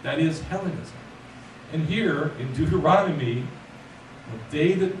 That is Hellenism. And here in Deuteronomy, the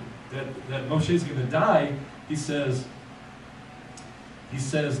day that Moshe is going to die, he says,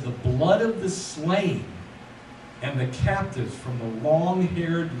 the blood of the slain and the captives from the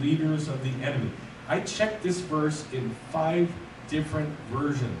long-haired leaders of the enemy. I checked this verse in 5 different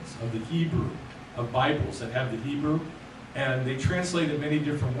versions of the Hebrew, of Bibles that have the Hebrew, and they translate it many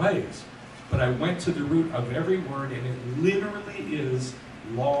different ways. But I went to the root of every word, and it literally is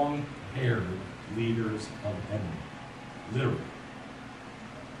long-haired leaders of enemy. Literally.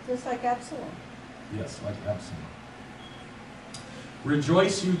 Just like Absalom. Yes, like Absalom.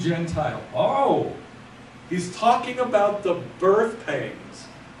 Rejoice, you Gentile. Oh, he's talking about the birth pangs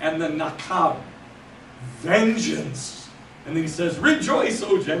and the Nakam. Vengeance. And then he says, rejoice,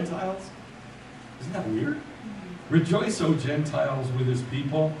 O Gentiles. Isn't that weird? Rejoice, O Gentiles, with his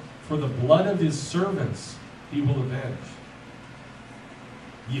people, for the blood of his servants he will avenge.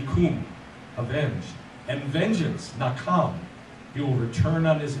 Yikum, avenge. And vengeance, Nakam, he will return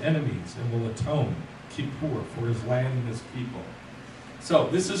on his enemies and will atone, Kippur, for his land and his people. So,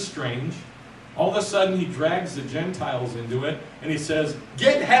 this is strange. All of a sudden, he drags the Gentiles into it, and he says,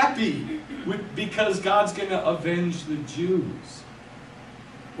 get happy, because God's going to avenge the Jews.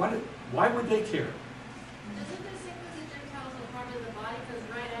 Why would they care? Doesn't this say that the Gentiles are part of the body? Because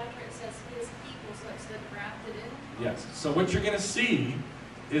right after it says his people, so it's been grafted in. Yes. So what you're going to see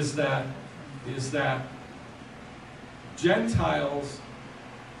is that Gentiles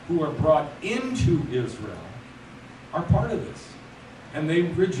who are brought into Israel are part of this. And they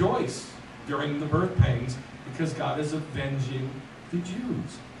rejoice during the birth pangs because God is avenging the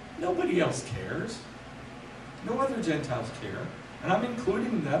Jews. Nobody else cares. No other Gentiles care. And I'm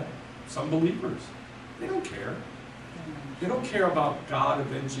including that some believers. They don't care. They don't care about God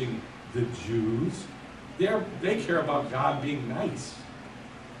avenging the Jews. They care about God being nice.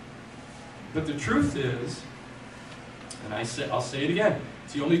 But the truth is, and I'll say it again,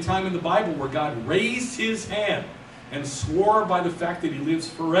 it's the only time in the Bible where God raised his hand and swore by the fact that he lives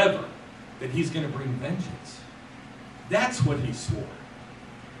forever that he's going to bring vengeance. That's what he swore.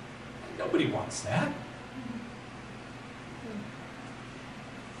 Nobody wants that.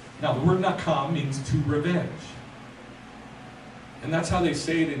 Now, the word Nakam means to revenge. And that's how they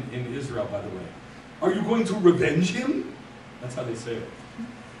say it in Israel, by the way. Are you going to revenge him? That's how they say it.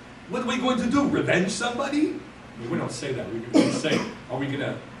 What are we going to do? Revenge somebody? We don't say that. We say, are we going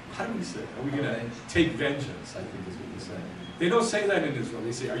to, how do we say it? Are we going to take vengeance, I think is what we say. They don't say that in Israel.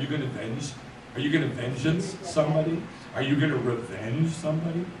 They say, are you going to venge? Are you going to vengeance somebody? Are you going to revenge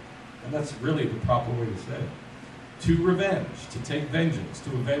somebody? And that's really the proper way to say it. To revenge, to take vengeance,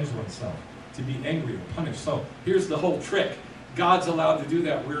 to avenge oneself, to be angry or punished. So here's the whole trick. God's allowed to do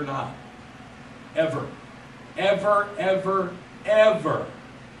that. We're not. Ever. Ever, ever, ever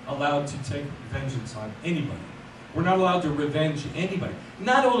allowed to take vengeance on anybody. We're not allowed to revenge anybody.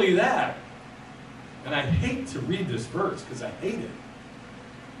 Not only that, and I hate to read this verse because I hate it,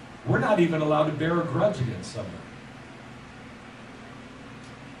 we're not even allowed to bear a grudge against somebody.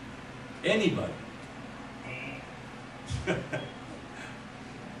 Anybody.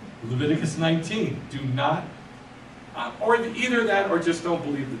 Leviticus 19, do not, or either that or just don't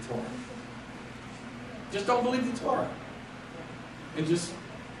believe the Torah. Just don't believe the Torah. And just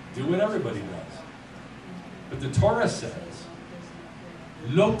do what everybody does. But the Torah says,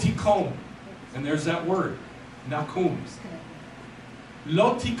 lo tikom, and there's that word, nakum.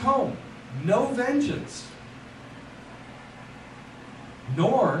 Lo tikom, no vengeance,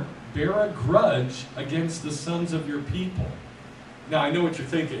 nor bear a grudge against the sons of your people. Now, I know what you're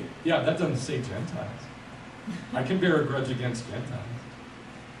thinking. Yeah, that doesn't say Gentiles. I can bear a grudge against Gentiles.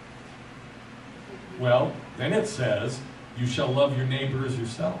 Well, then it says, you shall love your neighbor as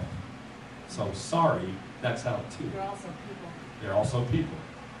yourself. So, sorry, that's out too. They're also people. They're also people.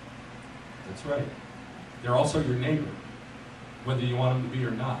 That's right. They're also your neighbor, whether you want them to be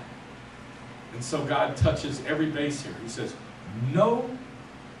or not. And so God touches every base here. He says, no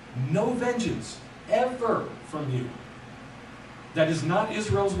vengeance ever from you. That is not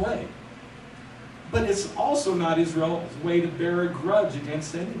Israel's way. But it's also not Israel's way to bear a grudge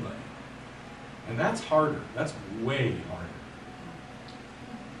against anybody. And that's harder. That's way harder.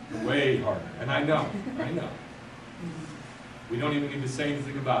 Way harder. And I know. We don't even need to say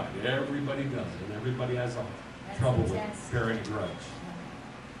anything about it. Everybody does it. Everybody has trouble with bearing a grudge.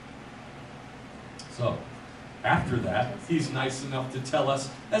 So, After that, he's nice enough to tell us,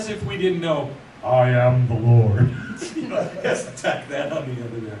 as if we didn't know, I am the Lord. You know, he has to tack that on the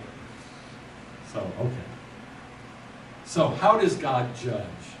end of there. So, okay. So, how does God judge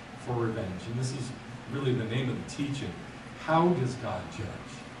for revenge? And this is really the name of the teaching. How does God judge?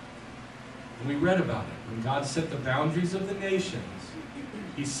 And we read about it. When God set the boundaries of the nations,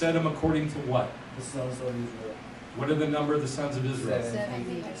 he set them according to what? The sons of Israel. What are the number of the sons of Israel?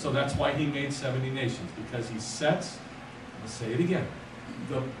 70. So that's why he made 70 nations, because he sets, let's say it again,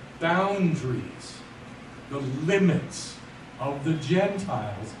 the boundaries, the limits of the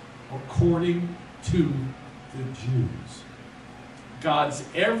Gentiles according to the Jews. God's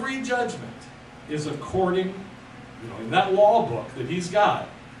every judgment is according, in that law book that he's got,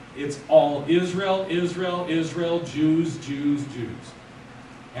 it's all Israel, Israel, Israel, Jews, Jews, Jews.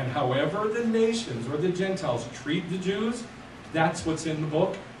 And however the nations or the Gentiles treat the Jews, that's what's in the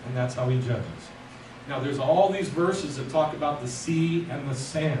book, and that's how he judges. Now there's all these verses that talk about the sea and the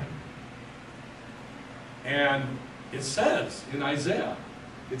sand. And it says in Isaiah,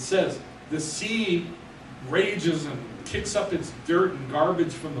 it says, the sea rages and kicks up its dirt and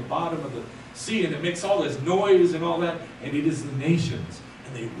garbage from the bottom of the sea, and it makes all this noise and all that, and it is the nations.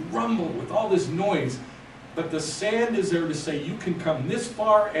 And they rumble with all this noise. But the sand is there to say, you can come this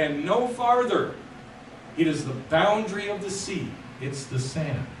far and no farther. It is the boundary of the sea. It's the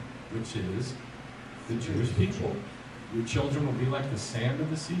sand, which is the Jewish people. Your children will be like the sand of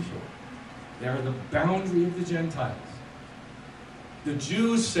the seashore. They are the boundary of the Gentiles. The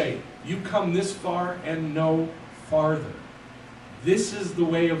Jews say, you come this far and no farther. This is the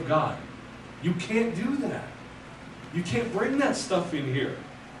way of God. You can't do that. You can't bring that stuff in here.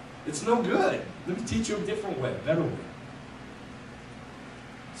 It's no good. Let me teach you a different way, a better way.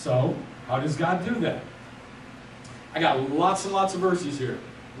 So, how does God do that? I got lots and lots of verses here.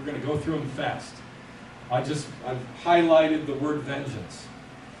 We're going to go through them fast. I've highlighted the word vengeance.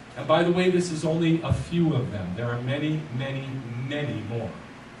 And by the way, this is only a few of them. There are many, many, many more.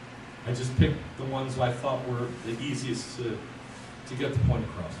 I just picked the ones I thought were the easiest to get the point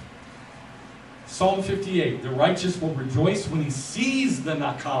across. Psalm 58, the righteous will rejoice when he sees the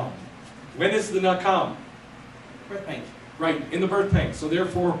Nakam. When is the Nakam? Birthpangs. Right, in the Birthpangs. So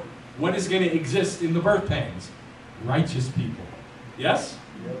therefore, what is going to exist in the Birthpangs? Righteous people. Yes?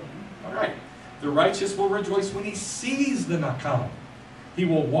 Yep. All right. The righteous will rejoice when he sees the Nakam. He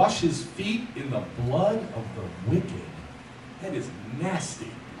will wash his feet in the blood of the wicked. That is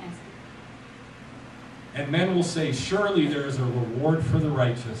nasty. And men will say, surely there is a reward for the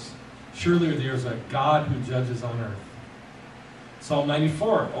righteous. Surely there is a God who judges on earth. Psalm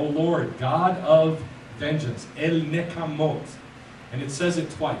 94, O Lord, God of vengeance, El Nekamot. And it says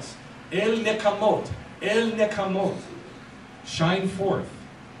it twice. El Nekamot, El Nekamot. Shine forth.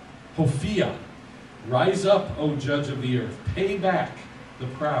 Hophia, rise up, O judge of the earth. Pay back the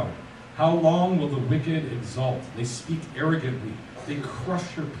proud. How long will the wicked exult? They speak arrogantly. They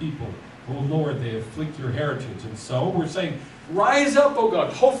crush your people. O Lord, they afflict your heritage. And so we're saying, rise up, O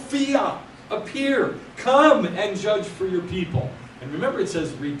God. Hophia, appear. Come and judge for your people. And remember it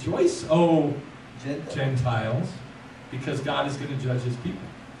says, rejoice, O Gentiles, because God is going to judge his people.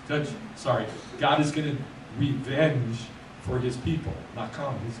 God is going to revenge for his people.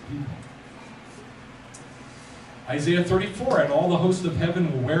 Nakam, his people. Isaiah 34, and all the host of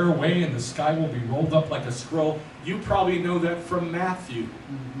heaven will wear away, and the sky will be rolled up like a scroll. You probably know that from Matthew.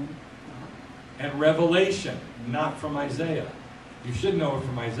 And Revelation, not from Isaiah. You should know it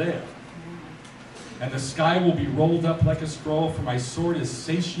from Isaiah. And the sky will be rolled up like a scroll, for my sword is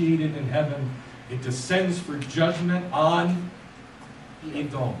satiated in heaven. It descends for judgment on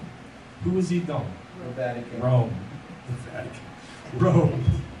Edom. Who is Edom? The Vatican. Rome. The Vatican. Rome.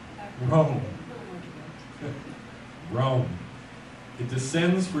 Rome. Rome. It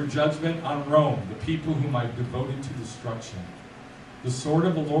descends for judgment on Rome, the people whom I've devoted to destruction. The sword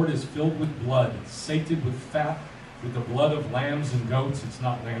of the Lord is filled with blood, sated with fat, with the blood of lambs and goats. It's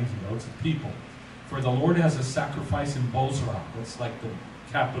not lambs and goats, it's people. For the Lord has a sacrifice in Bozrah, that's like the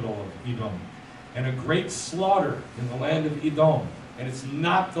capital of Edom, and a great slaughter in the land of Edom. And it's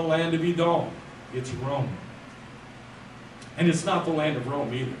not the land of Edom, it's Rome. And it's not the land of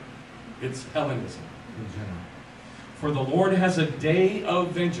Rome either. It's Hellenism in general. For the Lord has a day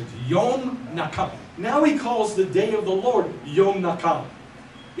of vengeance. Yom Nakam. Now he calls the day of the Lord Yom Nakam.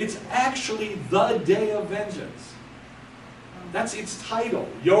 It's actually the day of vengeance. That's its title.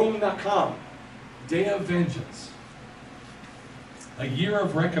 Yom Nakam. Day of vengeance. A year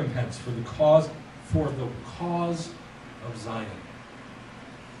of recompense for the cause of Zion.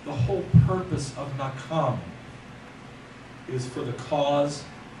 The whole purpose of Nakam is for the cause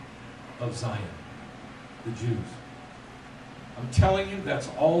of Zion. The Jews. I'm telling you, that's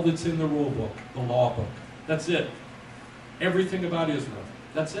all that's in the rule book, the law book. That's it. Everything about Israel.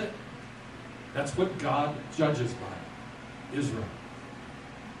 That's it. That's what God judges by. Israel.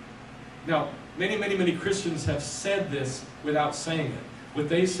 Now, many Christians have said this without saying it. What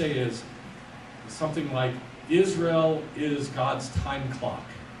they say is something like, Israel is God's time clock,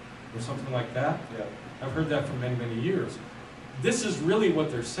 or something like that. Yeah. I've heard that for many years. This is really what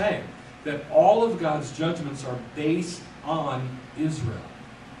they're saying, that all of God's judgments are based on Israel.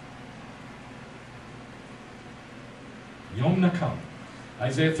 Yom Nakam.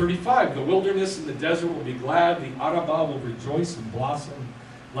 Isaiah 35, the wilderness and the desert will be glad, the Arabah will rejoice and blossom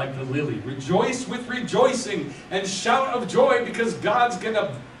like the lily. Rejoice with rejoicing and shout of joy, because God's going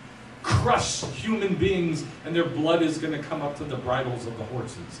to crush human beings and their blood is going to come up to the bridles of the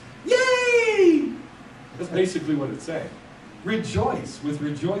horses. Yay! That's basically what it's saying. Rejoice with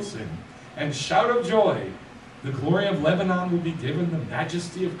rejoicing and shout of joy. The glory of Lebanon will be given, the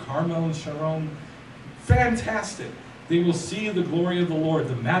majesty of Carmel and Sharon. Fantastic. They will see the glory of the Lord,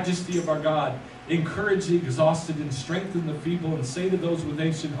 the majesty of our God. Encourage the exhausted and strengthen the feeble, and say to those with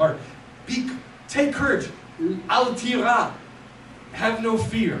ancient heart, take courage. Al tira. Have no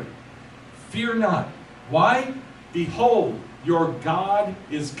fear. Fear not. Why? Behold, your God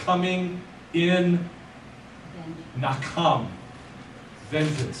is coming in Nakam.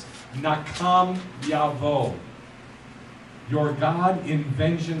 Vengeance. Nakam Yavo. Your God in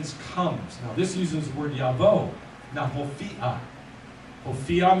vengeance comes. Now this uses the word Yavo, not Hophia.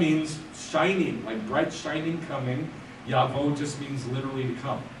 Hophia means shining, like bright shining coming. Yavo just means literally to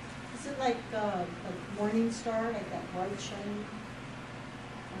come. Is it like a morning star, like that bright shining?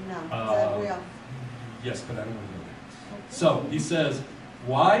 Or no? Is that way off? Yes, but I don't know that. Okay. So he says,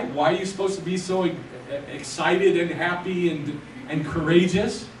 why? Why are you supposed to be so excited and happy and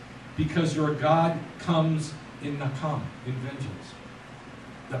courageous? Because your God comes in Nakam, in vengeance.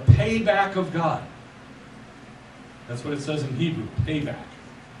 The payback of God. That's what it says in Hebrew, payback.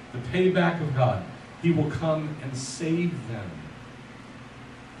 The payback of God. He will come and save them.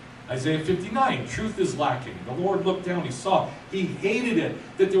 Isaiah 59, truth is lacking. The Lord looked down, he saw, he hated it,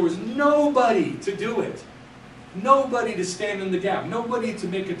 that there was nobody to do it. Nobody to stand in the gap. Nobody to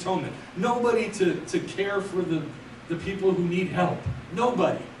make atonement. Nobody to care for the people who need help.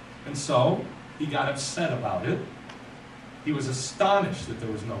 Nobody. And so, he got upset about it. He was astonished that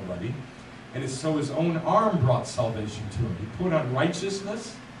there was nobody. And so his own arm brought salvation to him. He put on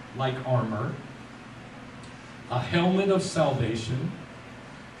righteousness like armor, a helmet of salvation.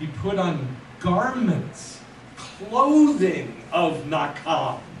 He put on garments, clothing of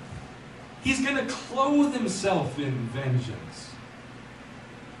Nakam. He's going to clothe himself in vengeance.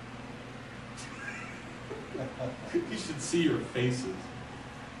 You should see your faces.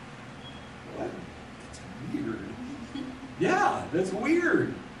 What? That's weird. Yeah, that's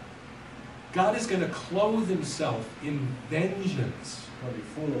weird. God is going to clothe himself in vengeance. I'll be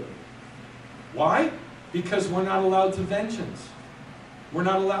full of it. Why? Because we're not allowed to vengeance. We're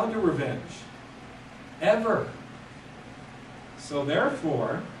not allowed to revenge. Ever. So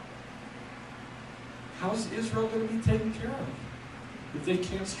therefore, how's Israel going to be taken care of if they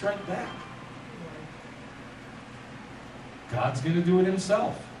can't strike back? God's going to do it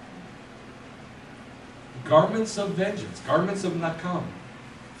himself. Garments of vengeance, garments of Nakam.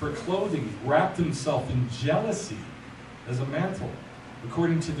 For clothing, he wrapped himself in jealousy as a mantle.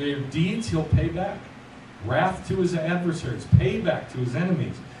 According to their deeds, he'll pay back. Wrath to his adversaries, payback to his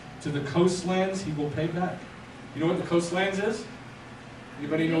enemies. To the coastlands, he will pay back. You know what the coastlands is?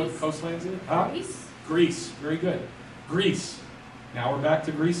 Anybody know what the coastlands is? Huh? Greece. Greece. Very good. Greece. Now we're back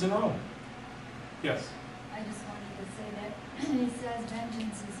to Greece and Rome. Yes. I just wanted to say that he says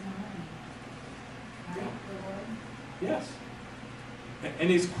vengeance is mine. Right, Yeah. the Lord? Yes.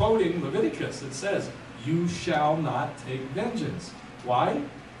 And he's quoting Leviticus. It says, you shall not take vengeance. Why?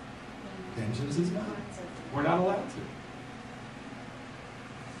 Vengeance is mine. We're not allowed to.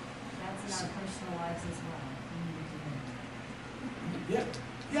 That's in our personal lives as well. We need to do it.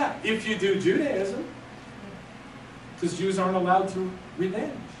 Yeah, if you do Judaism, because Jews aren't allowed to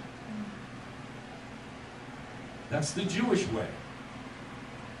revenge. That's the Jewish way.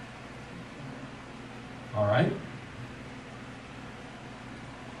 All right?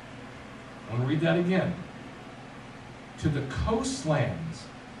 I want to read that again. To the coastlands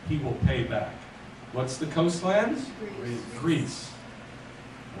he will pay back. What's the coastlands? Greece.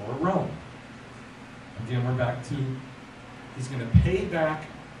 Or Rome. Again, we're back to, he's going to pay back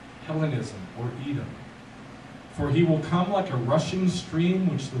Hellenism or Edom. For he will come like a rushing stream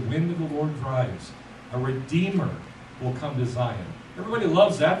which the wind of the Lord drives. A redeemer will come to Zion. Everybody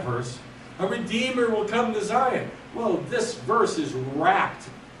loves that verse. A Redeemer will come to Zion. Well, this verse is wrapped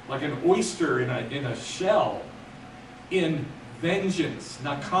like an oyster in a shell in vengeance,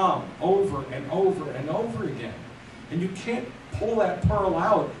 Nakam, over and over and over again. And you can't pull that pearl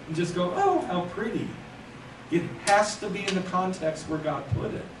out and just go, oh, how pretty. It has to be in the context where God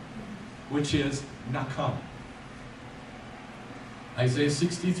put it, which is Nakam. Isaiah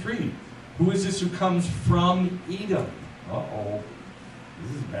 63. Who is this who comes from Edom? Uh-oh.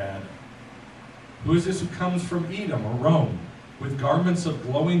 This is bad. Who is this who comes from Edom or Rome with garments of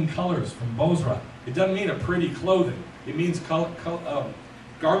glowing colors from Bozrah? It doesn't mean a pretty clothing. It means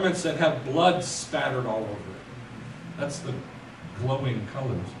garments that have blood spattered all over it. That's the glowing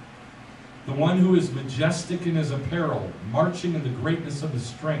colors. The one who is majestic in his apparel, marching in the greatness of his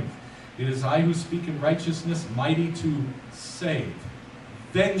strength. It is I who speak in righteousness, mighty to save.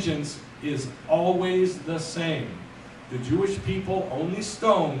 Vengeance is always the same. The Jewish people only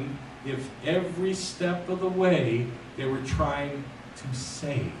stoned if every step of the way they were trying to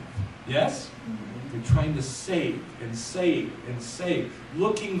save. Yes? They're trying to save and save and save,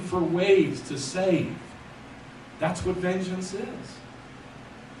 looking for ways to save. That's what vengeance is.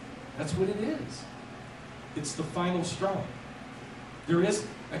 That's what it is. It's the final straw.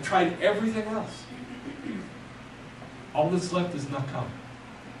 I tried everything else. All that's left is Nakam.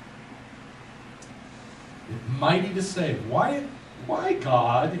 Mighty to save. Why,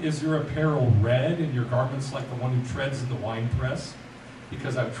 God, is your apparel red and your garments like the one who treads in the winepress?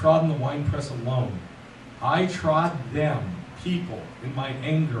 Because I've trodden the winepress alone. I trod them, people, in my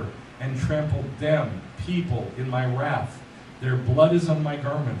anger, and trampled them, people, in my wrath. Their blood is on my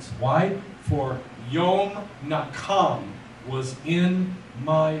garments. Why? For Yom Nakam was in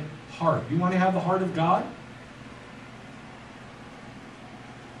my heart. You want to have the heart of God?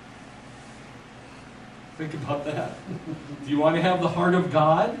 Think about that. Do you want to have the heart of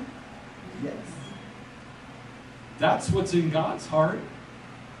God? Yes. That's what's in God's heart.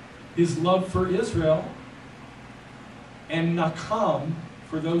 His love for Israel and Nakam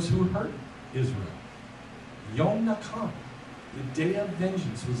for those who hurt Israel. Yom Nakam, the day of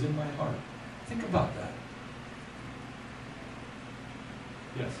vengeance, was in my heart. Think about that.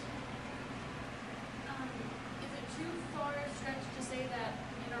 Yes? Is it too far a stretch to say that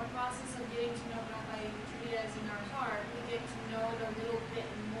in our process of getting to know God by Judaism in our heart, we get to know it a little bit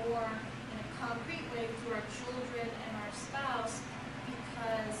more in a concrete way through our children and our spouse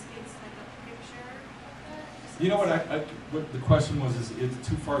because it's like a picture of that? You know what the question was, is it's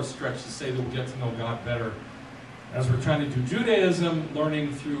too far a stretch to say that we'll get to know God better as we're trying to do Judaism,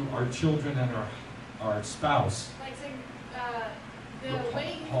 learning through our children and our spouse. Like saying, the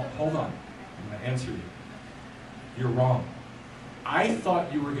way... Hold on. I'm going to answer you. You're wrong. I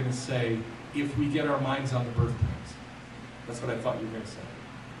thought you were going to say, if we get our minds on the birthpangs. That's what I thought you were going to say.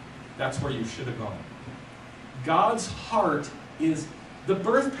 That's where you should have gone. God's heart is... The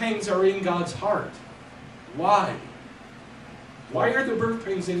birthpangs are in God's heart. Why? Why are the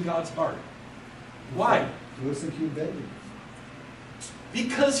birthpangs in God's heart? Why? Listen to you, baby.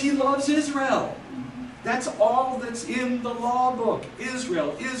 Because he loves Israel. That's all that's in the law book.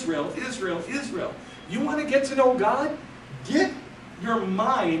 Israel, Israel, Israel, Israel. You want to get to know God? Get your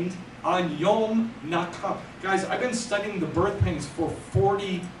mind on Yom Nakam. Guys, I've been studying the birthpangs for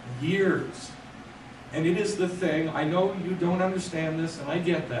 40 years. And it is the thing, I know you don't understand this, and I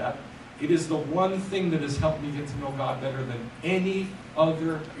get that. It is the one thing that has helped me get to know God better than any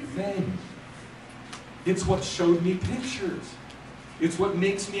other thing. It's what showed me pictures. It's what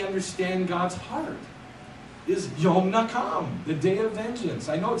makes me understand God's heart. Is Yom Nakam, the day of vengeance.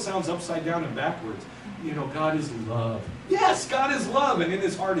 I know it sounds upside down and backwards. You know, God is love. Yes, God is love, and in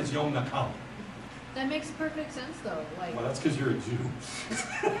his heart is Yom Nakam. That makes perfect sense, though. Like, Well, that's because you're a Jew.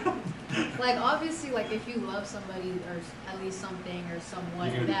 like obviously, like if you love somebody or at least something or someone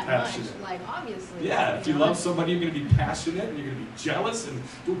You're gonna be that much, passionate. like obviously. Yeah, if you know, love somebody, you're going to be passionate, and you're going to be jealous, and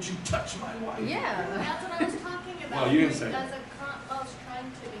don't you touch my wife. Yeah. That's what I was talking about. Well, you didn't say As that. I was trying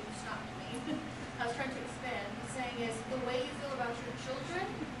to, you stopped me. I was trying to expand. Saying is the way you feel about your children,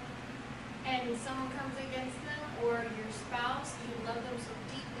 and someone comes against them, or your spouse, you love them so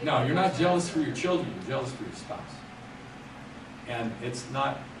deeply. No, you're not jealous for your children, you're jealous for your spouse. And it's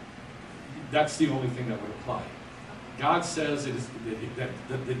not, that's the only thing that would apply. God says it is that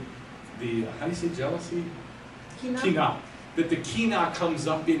the how do you say jealousy? Kina. That the kina comes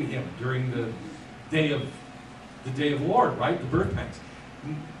up in him during the day of the Lord, right? The birth pangs.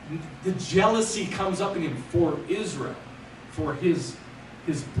 The jealousy comes up in him for Israel, for his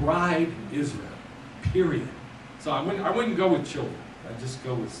bride Israel. Period. So I wouldn't go with children. I'd just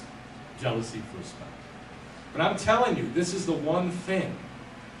go with jealousy for a spouse. But I'm telling you, this is the one thing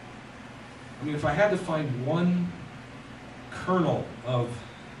I mean, if I had to find one kernel of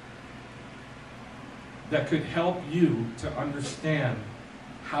that could help you to understand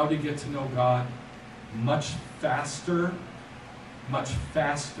how to get to know God much faster,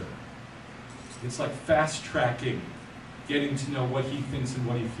 it's like fast tracking, getting to know what he thinks and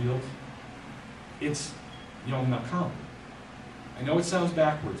what he feels. It's Yom Nakam. I know it sounds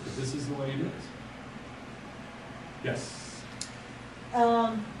backwards, but this is the way it is. Yes?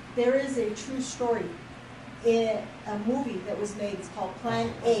 There is a true story in a movie that was made. It's called Plan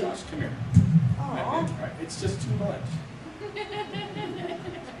A. Josh, come here. Aw. It's just too much.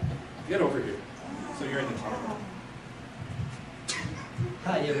 Get over here. So you're in the camera.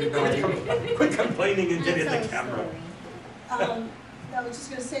 Hi, everybody. Quit complaining and get in That's the camera. I was just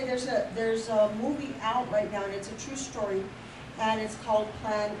going to say there's a movie out right now, and it's a true story, and it's called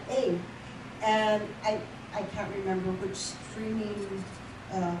Plan A. And I can't remember which streaming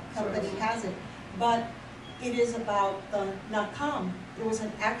company has it, but it is about the Nakam. It was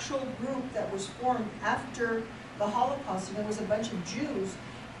an actual group that was formed after the Holocaust, and there was a bunch of Jews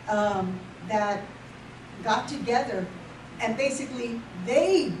that got together, and basically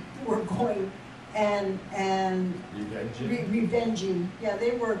they were going and revenging. Yeah,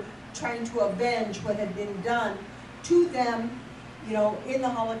 they were trying to avenge what had been done to them, you know, in the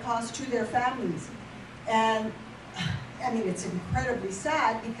Holocaust, to their families. And I mean, it's incredibly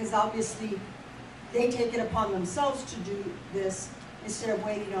sad because obviously they take it upon themselves to do this instead of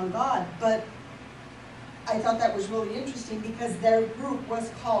waiting on God. But I thought that was really interesting because their group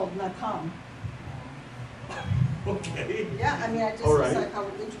was called Nakam. Okay. Yeah, I mean, I just All was right. like, how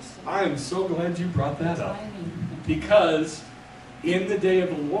interesting. I am so glad you brought that up. Timing. Because in the day of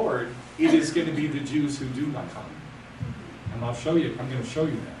the Lord, it is going to be the Jews who do not come. And I'm going to show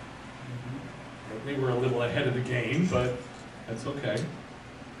you that. They were a little ahead of the game, but that's okay.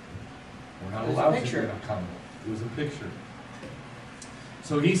 We're not There's a allowed to picture. do Nakam. It was a picture.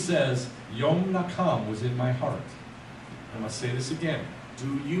 So he says, Yom Nakam was in my heart. I must say this again.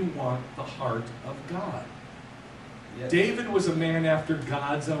 Do you want the heart of God? Yes. David was a man after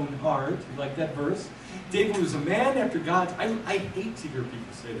God's own heart. You like that verse? David was a man after God's... I hate to hear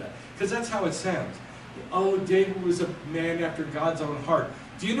people say that, because that's how it sounds. Oh, David was a man after God's own heart.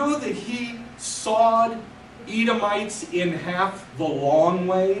 Do you know that he sawed Edomites in half the long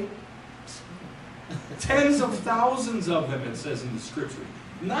way? Tens of thousands of them, it says in the scripture.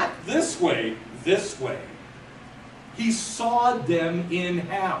 Not this way, this way. He sawed them in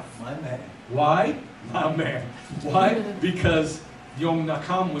half. My man. Why? My man. Why? Because Yom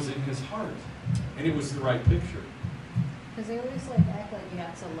Nakam was in his heart. And it was the right picture. Because they always like act like you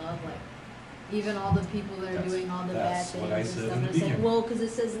have to love like even all the people that are That's- doing all the bad that's things what I and said stuff. in the It's like, beginning. well, because it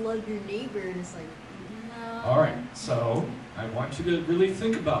says love your neighbor, and it's like, no. All right, so I want you to really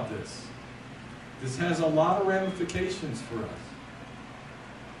think about this. This has a lot of ramifications for us.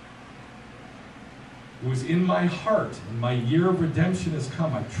 It was in my heart, and my year of redemption has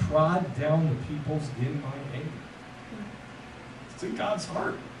come. I trod down the peoples in my anger. It's in God's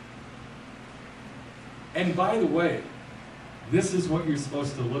heart. And by the way, this is what you're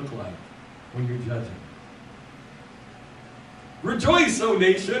supposed to look like when you're judging. Rejoice, O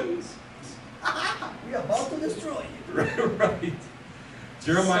nations! We're about to destroy you. Right.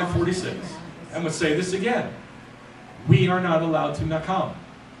 Jeremiah 46. I'm going to say this again. We are not allowed to Nakam.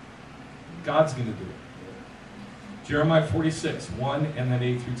 God's going to do it. Jeremiah 46, 1 and then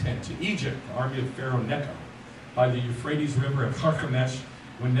 8 through 10. To Egypt, the army of Pharaoh Nekamot, by the Euphrates River at Carchemish,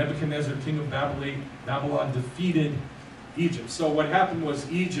 when Nebuchadnezzar, king of Babylon, defeated Egypt. So what happened was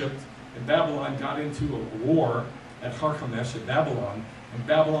Egypt and Babylon got into a war at Carchemish at Babylon, and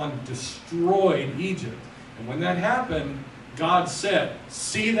Babylon destroyed Egypt. And when that happened, God said,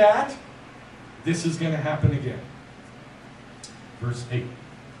 see that? This is going to happen again. Verse 8.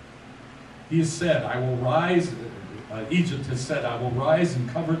 He has said, I will rise, Egypt has said, I will rise and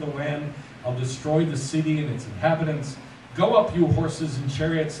cover the land. I'll destroy the city and its inhabitants. Go up, you horses and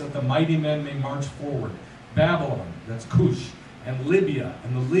chariots, that the mighty men may march forward. Babylon, that's Cush, and Libya,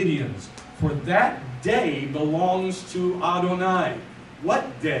 and the Lydians. For that day belongs to Adonai.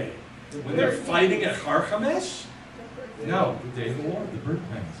 What day? When they're fighting at Carchemish? No, the day of the Lord, the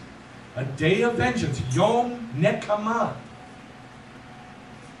Birthpangs. A day of vengeance, Yom Nikmat.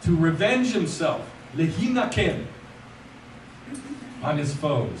 To revenge himself, Lehinakim, on his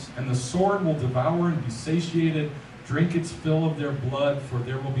foes. And the sword will devour and be satiated, drink its fill of their blood, for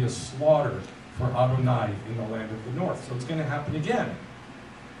there will be a slaughter for Adonai in the land of the north. So it's going to happen again.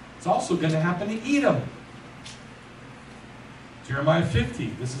 It's also going to happen to Edom. Jeremiah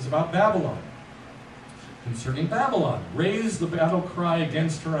 50, this is about Babylon. concerning Babylon. Raise the battle cry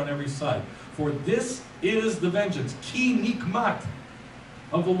against her on every side. For this is the vengeance, ki nikmat,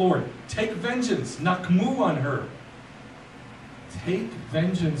 of the Lord. Take vengeance, nakmu, on her. Take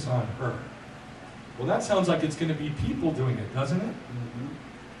vengeance on her. Well, that sounds like it's going to be people doing it, doesn't it?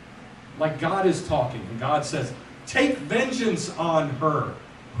 Like God is talking, and God says, take vengeance on her.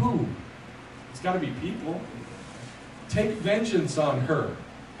 Who? It's got to be people. Take vengeance on her.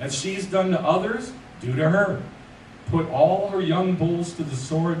 As she's done to others, do to her. Put all her young bulls to the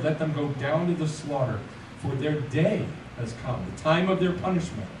sword, let them go down to the slaughter. For their day has come, the time of their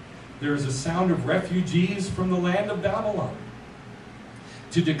punishment. There is a sound of refugees from the land of Babylon,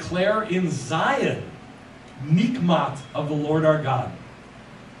 to declare in Zion, Nikmat of the Lord our God.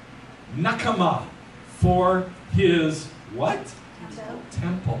 Nakama, for his what?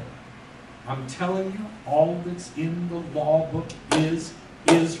 Temple. I'm telling you, all that's in the law book is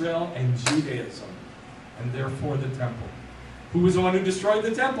Israel and Judaism, and therefore the temple. Who was the one who destroyed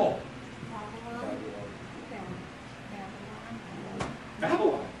the temple?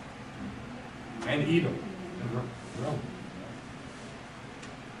 Babylon. And Edom. And Rome.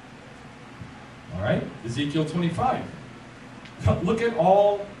 All right, Ezekiel 25. Look at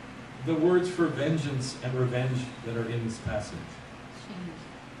all the words for vengeance and revenge that are in this passage.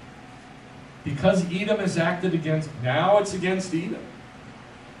 Because Edom has acted against, now it's against Edom.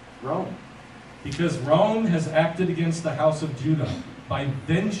 Rome. Because Rome has acted against the house of Judah by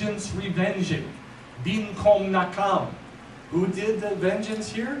vengeance revenging. Binkom Nakam. Who did the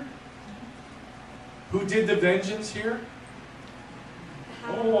vengeance here? Who did the vengeance here?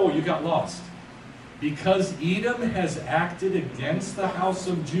 Oh, you got lost. Because Edom has acted against the house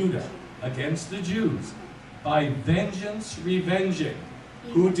of Judah, against the Jews, by vengeance revenging.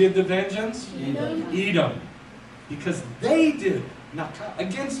 Who did the vengeance? Edom. Because they did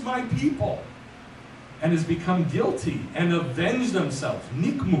against my people, and has become guilty and avenged themselves,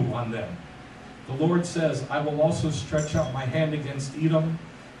 nikmu, on them. The Lord says, I will also stretch out my hand against Edom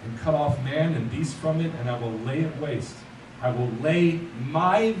and cut off man and beast from it, and I will lay it waste. I will lay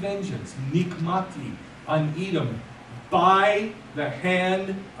my vengeance, nikmati, on Edom by the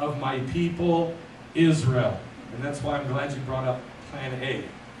hand of my people Israel. And that's why I'm glad you brought up Plan A,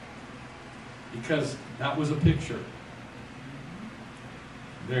 because that was a picture.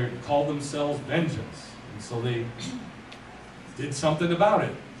 They called themselves vengeance, and so they did something about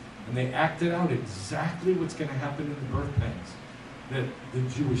it, and they acted out exactly what's going to happen in the Birthpangs, that the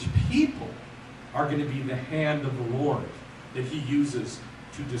Jewish people are going to be the hand of the Lord that he uses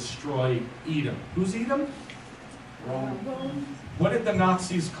to destroy Edom. Who's Edom? Rome. What did the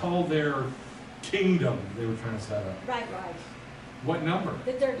Nazis call their kingdom they were trying to set up? Right. What number?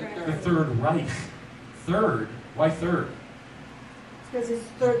 The Third Reich. The Third Reich. Third? Why third? Because it's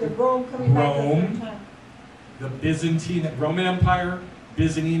third, the Rome coming back the Rome. third time. The Byzantine, Roman Empire,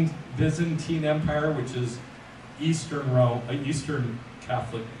 Byzantine Empire, which is Eastern Rome, Eastern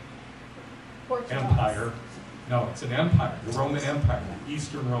Catholic Empire. No, it's an empire, the Roman Empire, the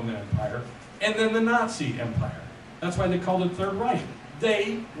Eastern Roman Empire, and then the Nazi Empire. That's why they called it Third Reich.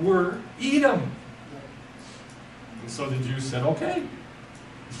 They were Edom. And so the Jews said, okay,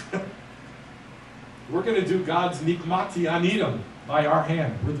 we're going to do God's nikmati on Edom by our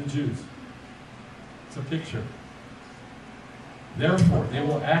hand. We're the Jews. It's a picture. Therefore, they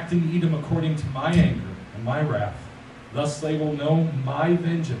will act in Edom according to my anger and my wrath. Thus they will know my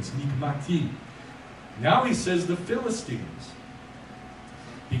vengeance, nikmati. Now he says the Philistines.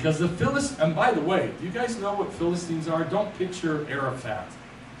 Because the Philistines, and by the way, do you guys know what Philistines are? Don't picture Arafat.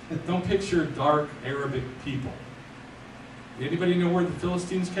 Don't picture dark Arabic people. Anybody know where the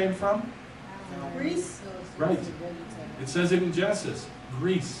Philistines came from? Greece? Right. It says it in Genesis.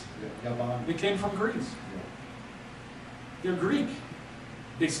 Greece. Yavan. They came from Greece. They're Greek.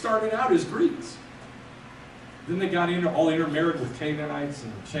 They started out as Greeks. Then they got all intermarried with Canaanites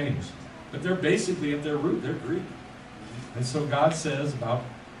and changed. But they're basically, at their root, they're Greek. And so God says about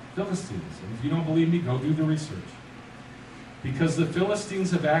Philistines, and if you don't believe me, go do the research. Because the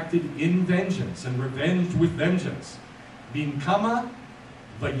Philistines have acted in vengeance and revenged with vengeance. Binkama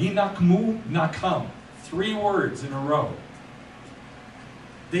vayinakmu nakam. 3 words in a row.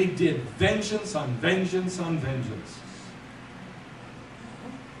 They did vengeance on vengeance on vengeance.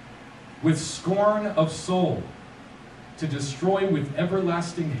 With scorn of soul, to destroy with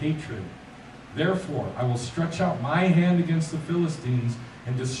everlasting hatred. Therefore, I will stretch out my hand against the Philistines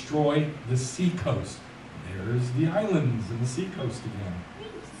and destroy the seacoast. There's the islands and the seacoast again.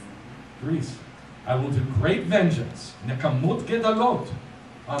 Greece. I will do great vengeance, Nekamot gedalot,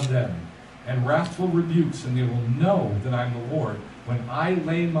 on them, and wrathful rebukes, and they will know that I'm the Lord when I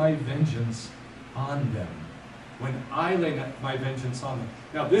lay my vengeance on them. When I lay my vengeance on them.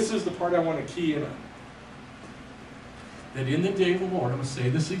 Now this is the part I want to key in on. That in the day of the Lord, I'm going to say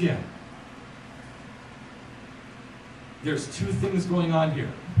this again. There's two things going on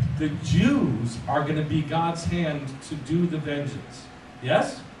here. The Jews are going to be God's hand to do the vengeance.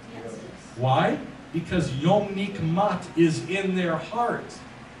 Yes? Yes. Why? Because Yom Nikmat is in their heart.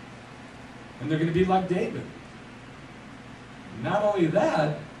 And they're going to be like David. Not only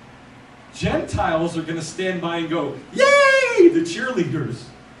that, Gentiles are going to stand by and go, yay, the cheerleaders,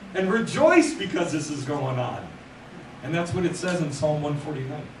 and rejoice because this is going on. And that's what it says in Psalm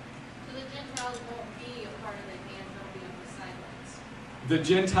 149. So the Gentiles won't be a part of the hand, they'll be on the sidelines. The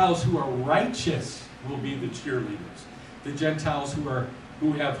Gentiles who are righteous will be the cheerleaders. The Gentiles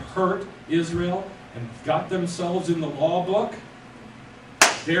who have hurt Israel and got themselves in the law book,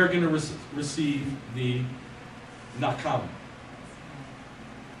 they're going to receive the Nakam.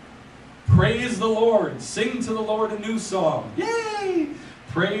 Praise the Lord. Sing to the Lord a new song. Yay!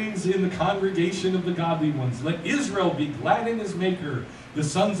 Praise in the congregation of the godly ones. Let Israel be glad in his maker. The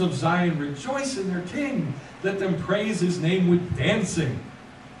sons of Zion rejoice in their king. Let them praise his name with dancing.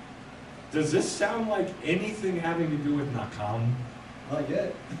 Does this sound like anything having to do with Nakam? Not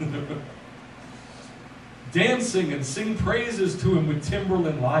yet. Dancing and sing praises to him with timbrel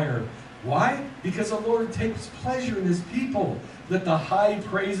and lyre. Why? Because the Lord takes pleasure in his people. Let the high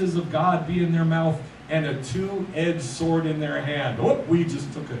praises of God be in their mouth and a two-edged sword in their hand. Oh, we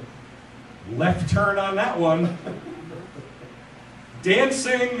just took a left turn on that one.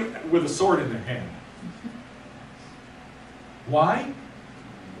 Dancing with a sword in their hand. Why?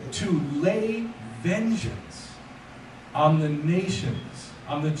 To lay vengeance on the nations,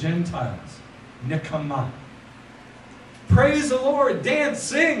 on the Gentiles. Nekamot. Praise the Lord, dance,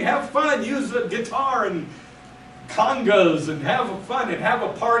 sing, have fun, use the guitar and congas and have fun and have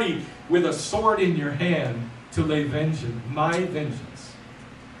a party with a sword in your hand to lay vengeance, my vengeance,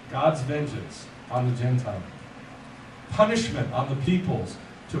 God's vengeance on the Gentiles. Punishment on the peoples,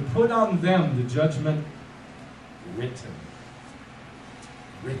 to put on them the judgment written.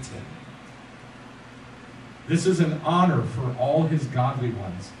 Written. This is an honor for all his godly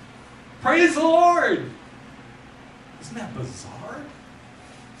ones. Praise the Lord! Isn't that bizarre?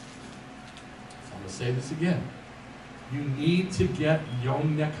 So I'm going to say this again. You need to get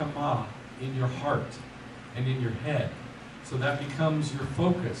Yom Nikmat in your heart and in your head. So that becomes your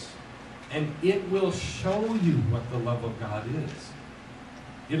focus. And it will show you what the love of God is.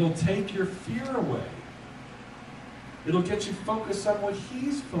 It'll take your fear away. It'll get you focused on what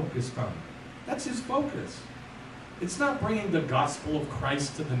he's focused on. That's his focus. It's not bringing the gospel of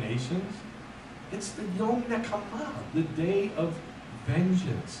Christ to the nations. It's the Yom Nikmat, the day of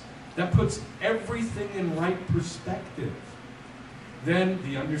vengeance. That puts everything in right perspective. Then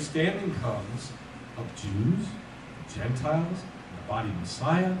the understanding comes of Jews, Gentiles, the body of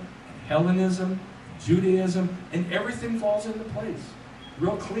Messiah, and Hellenism, Judaism, and everything falls into place.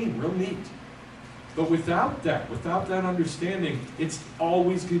 Real clean, real neat. But without that understanding, it's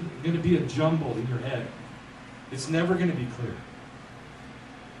always going to be a jumble in your head. It's never going to be clear.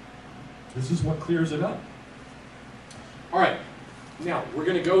 This is what clears it up. All right. Now, we're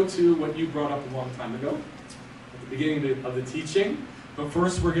going to go to what you brought up a long time ago, at the beginning of the teaching. But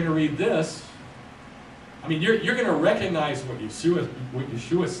first, we're going to read this. I mean, you're going to recognize what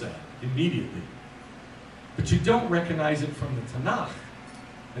Yeshua said immediately. But you don't recognize it from the Tanakh.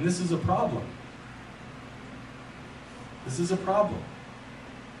 And this is a problem. This is a problem.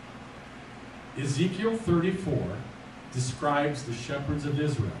 Ezekiel 34 describes the shepherds of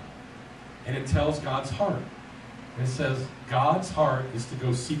Israel. And it tells God's heart. And it says, God's heart is to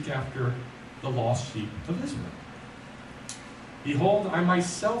go seek after the lost sheep of Israel. Behold, I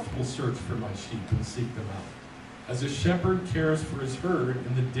myself will search for my sheep and seek them out, as a shepherd cares for his herd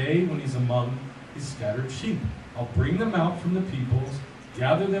in the day when he's among his scattered sheep. I'll bring them out from the peoples,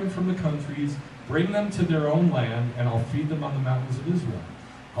 gather them from the countries, bring them to their own land, and I'll feed them on the mountains of Israel.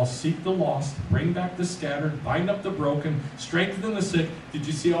 I'll seek the lost, bring back the scattered, bind up the broken, strengthen the sick. Did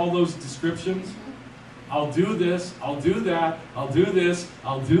you see all those descriptions? I'll do this, I'll do that, I'll do this,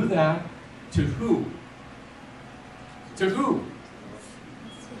 I'll do that. To who? To who?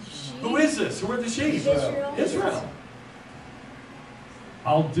 Who is this? Who are the sheep? Israel.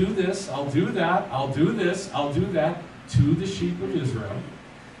 I'll do this, I'll do that, I'll do this, I'll do that to the sheep of Israel.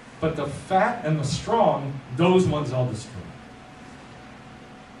 But the fat and the strong, those ones I'll destroy.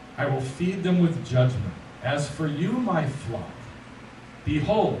 I will feed them with judgment. As for you, my flock,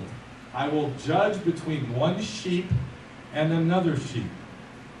 behold, I will judge between one sheep and another sheep,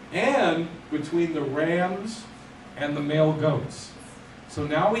 and between the rams and the male goats. So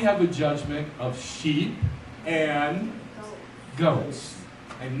now we have a judgment of sheep and goats.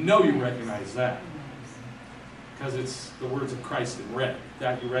 I know you recognize that, because it's the words of Christ in red.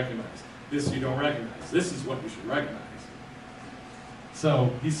 That you recognize. This you don't recognize. This is what you should recognize.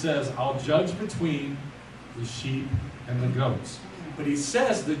 So he says, I'll judge between the sheep and the goats. But he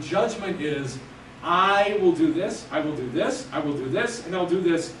says the judgment is, I will do this, I will do this, I will do this, and I'll do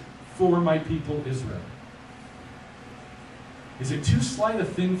this for my people Israel. Is it too slight a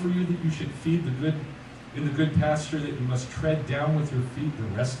thing for you that you should feed the good in the good pasture, that you must tread down with your feet the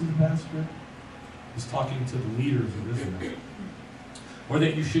rest of the pasture? He's talking to the leaders of Israel. Or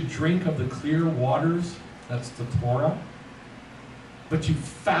that you should drink of the clear waters, that's the Torah, but you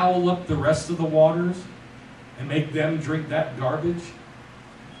foul up the rest of the waters and make them drink that garbage?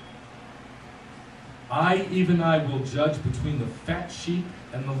 Even I, will judge between the fat sheep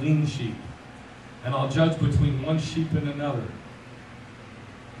and the lean sheep, and I'll judge between one sheep and another.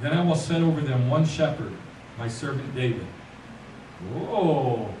 Then I will set over them one shepherd, my servant David.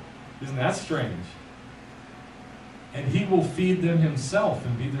 Whoa, isn't that strange? And he will feed them himself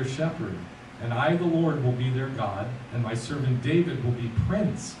and be their shepherd. And I, the Lord, will be their God, and my servant David will be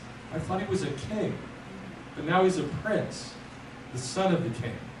prince. I thought he was a king, but now he's a prince, the son of the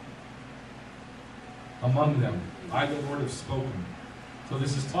king. Among them, I, the Lord, have spoken. So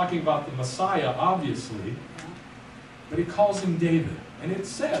this is talking about the Messiah, obviously, but he calls him David. And it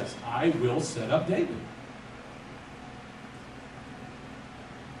says, I will set up David.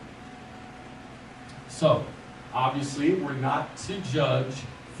 So, obviously, we're not to judge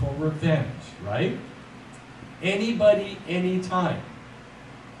for revenge, right? Anybody, anytime,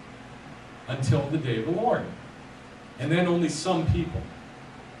 until the day of the Lord. And then only some people.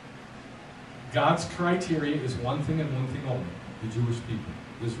 God's criteria is one thing and one thing only: the Jewish people,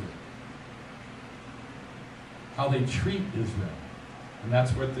 Israel. How they treat Israel. And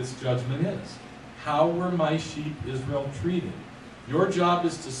that's what this judgment is. How were my sheep Israel treated? Your job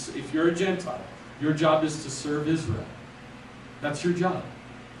is to, if you're a Gentile, your job is to serve Israel. That's your job.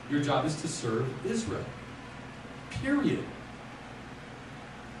 Your job is to serve Israel. Period.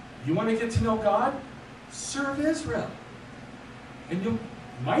 You want to get to know God? Serve Israel. And you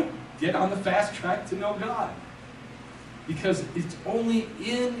might get on the fast track to know God. Because it's only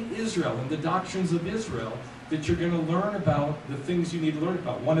in Israel and the doctrines of Israel that you're going to learn about the things you need to learn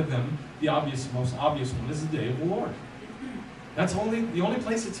about. One of them, the most obvious one, is the day of the Lord. That's the only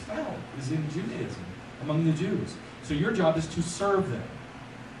place it's found is in Judaism, among the Jews. So your job is to serve them.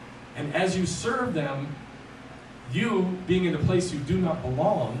 And as you serve them, you, being in a place you do not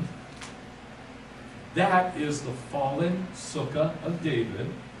belong, that is the fallen sukkah of David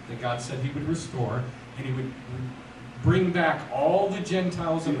that God said he would restore, and he would bring back all the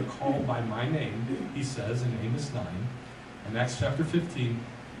Gentiles that are called by my name, he says in Amos 9, and Acts chapter 15.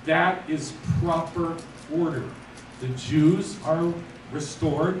 That is proper order. The Jews are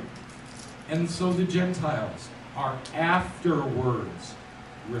restored, and so the Gentiles are afterwards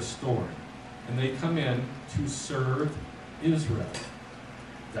restored. And they come in to serve Israel.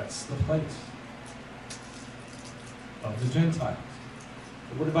 That's the place of the Gentiles.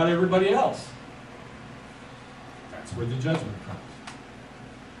 But what about everybody else? That's where the judgment comes.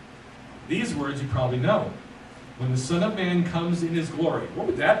 These words you probably know. When the Son of Man comes in his glory. What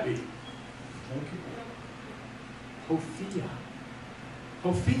would that be? Hophia.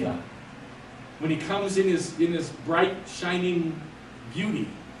 Hophia. When he comes in his bright, shining beauty.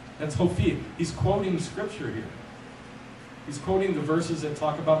 That's Hophia. He's quoting scripture here. He's quoting the verses that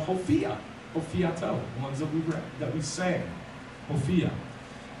talk about Hophia. Hophiato, the ones that we sang. Hophia.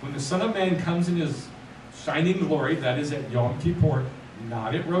 When the Son of Man comes in his shining glory, that is at Yom Kippur,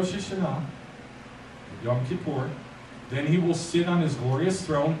 not at Rosh Hashanah, at Yom Kippur, then he will sit on his glorious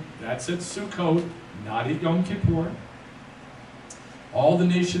throne, that's at Sukkot, not at Yom Kippur. All the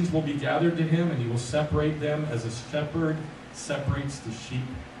nations will be gathered to him, and he will separate them as a shepherd separates the sheep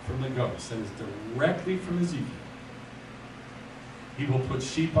from the goats. That is directly from Ezekiel. He will put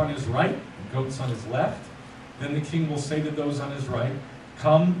sheep on his right and goats on his left. Then the king will say to those on his right,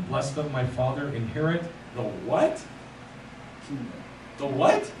 come, blessed of my Father, inherit the what? The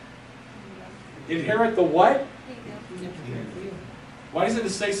what? Inherit the what? Why doesn't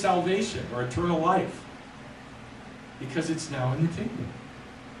it say salvation or eternal life? Because it's now in the kingdom.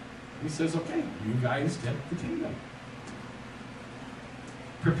 He says, okay, you guys get the kingdom.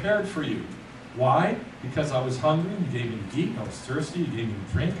 Prepared for you. Why? Because I was hungry, you gave me to eat. I was thirsty, you gave me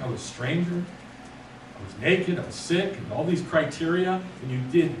to drink. I was a stranger. I was naked, I was sick, and all these criteria. And you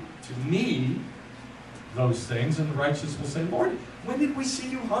did to me those things. And the righteous will say, Lord, when did we see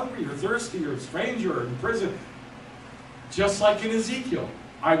you hungry or thirsty or a stranger or in prison? Just like in Ezekiel.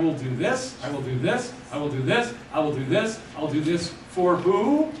 I will do this, I will do this, I will do this, I will do this, I will do this. For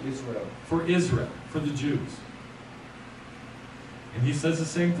who? Israel. For Israel, for the Jews. And he says the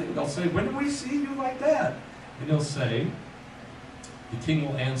same thing. They'll say, when do we see you like that? And he'll say, the king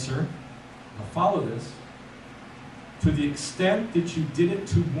will answer, now follow this, to the extent that you did it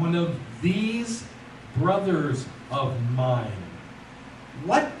to one of these brothers of mine.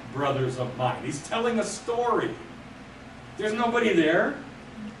 What brothers of mine? He's telling a story. There's nobody there.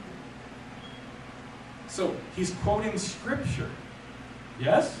 So he's quoting scripture.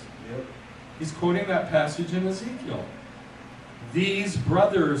 Yes? Yep. He's quoting that passage in Ezekiel. These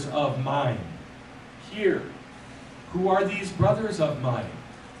brothers of mine. Here. Who are these brothers of mine?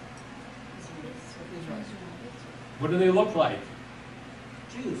 What do they look like?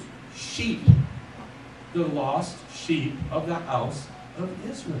 Jews. Sheep. The lost sheep of the house of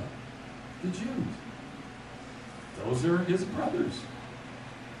Israel. The Jews. Those are his brothers.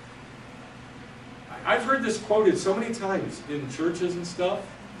 I've heard this quoted so many times in churches and stuff,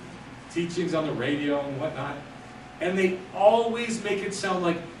 teachings on the radio and whatnot, and they always make it sound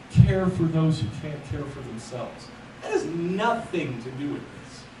like care for those who can't care for themselves. That has nothing to do with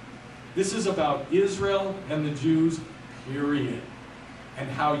this. This is about Israel and the Jews, period. And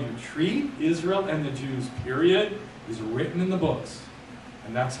how you treat Israel and the Jews, period, is written in the books.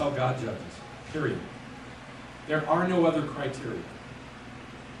 And that's how God judges, period. There are no other criteria.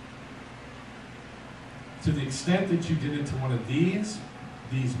 To the extent that you did it to one of these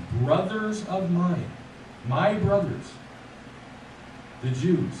brothers of mine, my brothers, the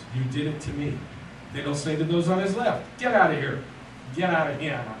Jews, you did it to me. Then he'll say to those on his left, get out of here. Get out of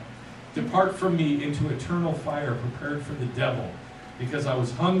here. Depart from me into eternal fire prepared for the devil. Because I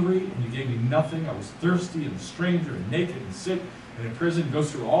was hungry and you gave me nothing. I was thirsty and a stranger and naked and sick and in prison.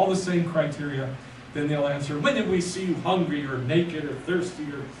 Goes through all the same criteria. Then they'll answer, when did we see you hungry or naked or thirsty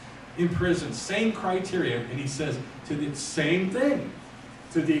or in prison? Same criteria. And he says, to the same thing.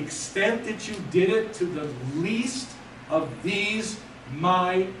 To the extent that you did it to the least of these,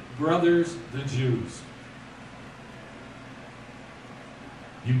 my brothers, the Jews.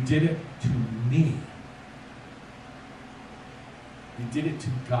 You did it to me. You did it to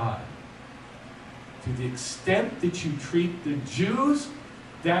God. To the extent that you treat the Jews,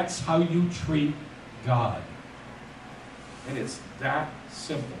 that's how you treat God. And it's that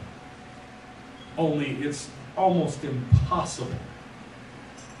simple. Only it's almost impossible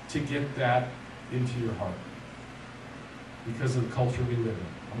to get that into your heart because of the culture we live in.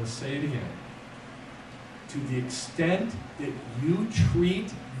 I'm going to say it again. To the extent that you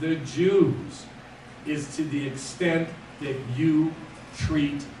treat the Jews is to the extent that you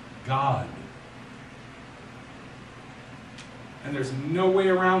treat God. And there's no way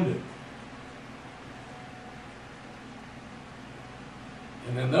around it.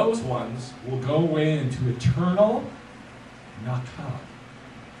 And then those ones will go away into eternal Nakam.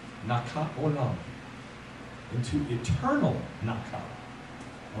 Nakam olam. Into eternal Nakam.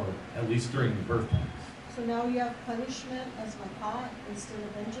 Or at least during the Birthpangs. So now you have punishment as makat instead of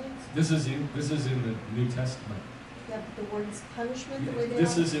vengeance? This is in the New Testament. You have the words punishment the way they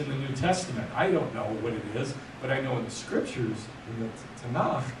This are? is in the New Testament. I don't know what it is, but I know in the scriptures, in the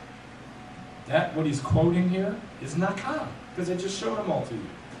Tanakh, that what he's quoting here is Nakam, because I just showed them all to you.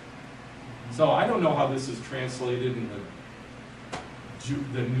 So I don't know how this is translated in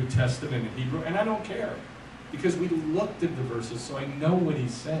the New Testament in Hebrew, and I don't care, because we looked at the verses, so I know what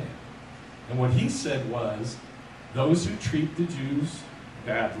he's saying. And what he said was, those who treat the Jews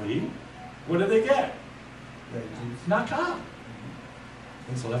badly, what do they get? Nakam.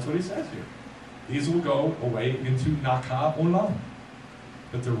 And so that's what he says here. These will go away into Nakam olam.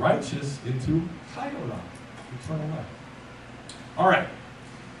 But the righteous into Chai olam, eternal life. All right.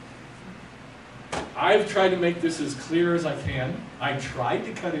 I've tried to make this as clear as I can. I tried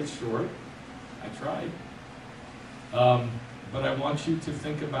to cut it short. I tried. But I want you to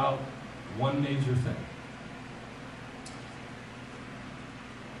think about one major thing.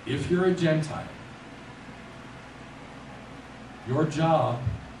 If you're a Gentile, your job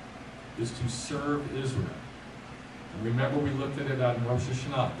is to serve Israel. And remember, we looked at it on Rosh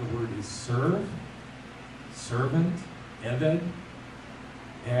Hashanah. The word is serve, servant, eved,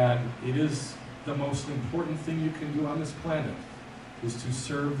 and it is the most important thing you can do on this planet, is to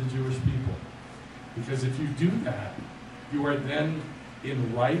serve the Jewish people. Because if you do that, you are then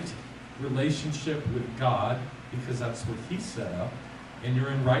in right relationship with God, because that's what He set up, and you're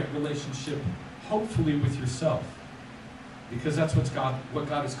in right relationship, hopefully, with yourself, because that's what God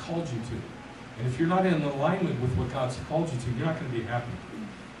has called you to. And if you're not in alignment with what God's called you to, you're not going to be happy.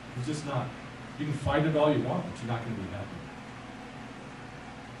 You're just not. You can fight it all you want, but you're not going to be happy.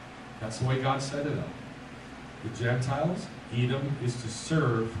 That's the way God set it up. The Gentiles, Edom is to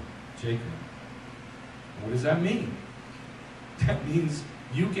serve Jacob. What does that mean? That means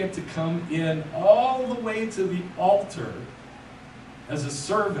you get to come in all the way to the altar as a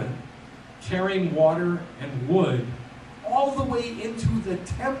servant, carrying water and wood, all the way into the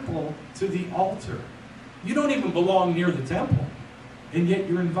temple to the altar. You don't even belong near the temple, and yet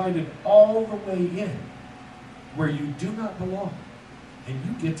you're invited all the way in where you do not belong, and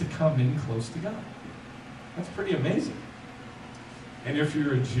you get to come in close to God. That's pretty amazing. And if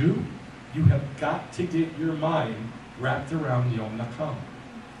you're a Jew, you have got to get your mind wrapped around Yom Nakam.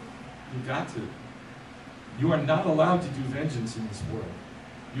 You've got to. You are not allowed to do vengeance in this world.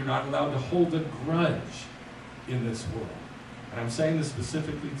 You're not allowed to hold a grudge in this world. And I'm saying this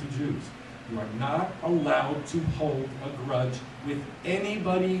specifically to Jews. You are not allowed to hold a grudge with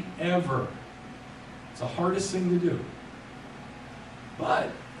anybody ever. It's the hardest thing to do.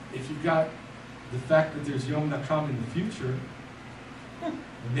 But if you've got the fact that there's Yom Nakam in the future, it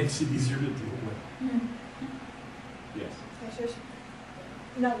makes it easier to deal with. Yes. Yes, yes.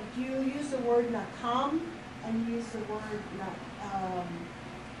 Now, do you use the word nakam and you use the word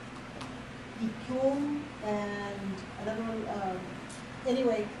ikum and another one?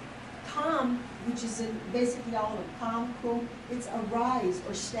 Anyway, kam, which is basically all of kam, kum, it's arise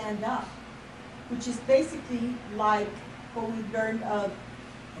or stand up, which is basically like what we learned of.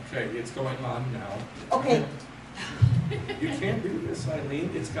 Okay, it's going on now. Okay. You can't do this,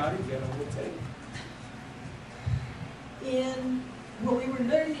 Eileen. It's got to get on the tape. In what we were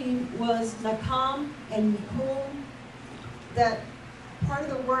learning was nakam and nikum, that part of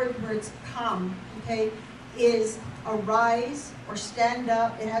the word where it's kam, okay, is arise or stand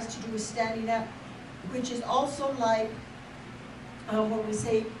up. It has to do with standing up, which is also like when we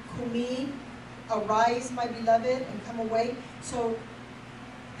say kumi, arise, my beloved, and come away. So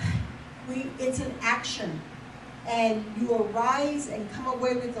it's an action. And you arise and come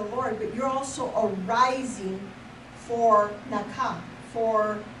away with the Lord, but you're also arising for Nakam,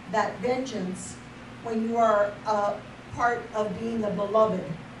 for that vengeance, when you are part of being the beloved,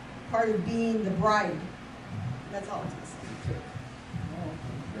 part of being the bride. That's all I'm going to say. Okay. Oh,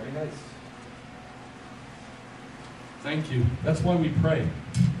 very nice. Thank you. That's why we pray.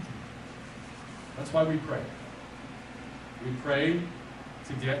 That's why we pray. We pray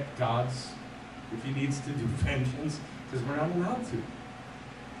to get God's, if he needs to do vengeance, because we're not allowed to.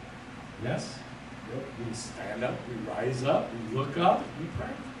 Yes? We stand up, we rise up, we look up, we pray.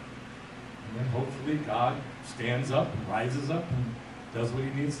 And then hopefully God stands up and rises up and does what he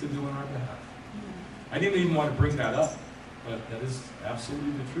needs to do on our behalf. I didn't even want to bring that up, but that is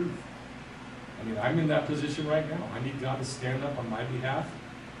absolutely the truth. I mean, I'm in that position right now. I need God to stand up on my behalf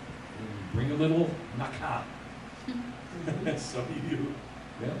and bring a little nakam. So do you.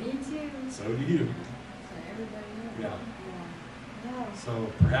 Yeah. Me too. So do you. So everybody knows. Yeah. Yeah. So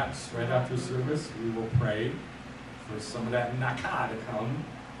perhaps right after service, we will pray for some of that nakam to come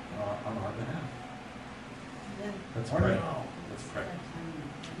on our behalf. Yeah. Let's pray. Let's pray.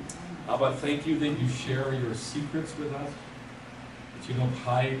 How about thank you that you share your secrets with us, that you don't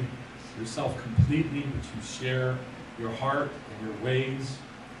hide yourself completely, but you share your heart and your ways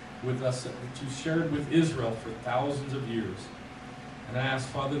with us, that you shared with Israel for thousands of years. And I ask,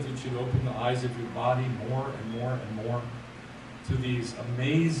 Father, that you'd open the eyes of your body more and more and more to these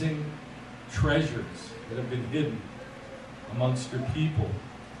amazing treasures that have been hidden amongst your people.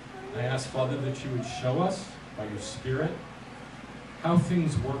 I ask, Father, that you would show us by your Spirit how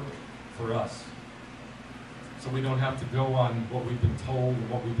things work for us, so we don't have to go on what we've been told and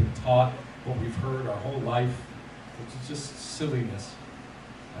what we've been taught, what we've heard our whole life, which is just silliness.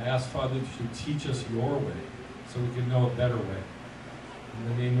 I ask, Father, that you teach us your way so we can know a better way. In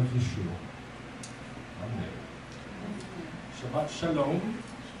the name of Yeshua. Amen. Shabbat Shalom.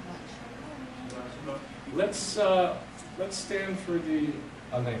 Let's stand for the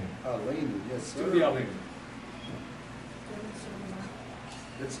Aleinu. Aleinu, yes, Let's do sir. the Aleinu.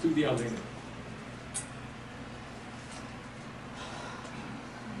 Let's do the Aleinu.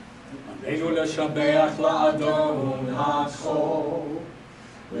 Aleinu l'shabeach la'adon ha'chol,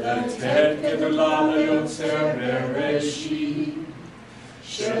 לתת גדולה ליוצר בראשית,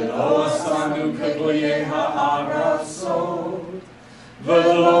 שלא עשנו כגויי הארצות,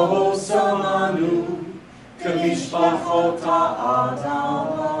 ולא שמנו כמשפחות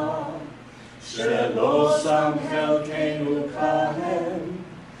האדמה, שלא שם חלקנו כהם,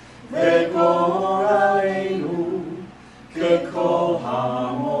 וגורלנו ככל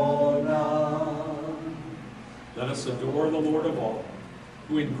המונם. Let us adore the Lord of all,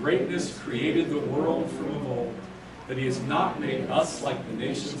 who in greatness created the world from of old, that he has not made us like the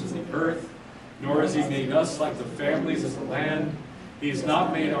nations of the earth, nor has he made us like the families of the land. He has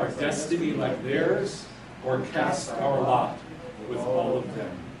not made our destiny like theirs, or cast our lot with all of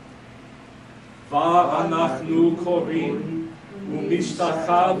them. Va'anachnu korim,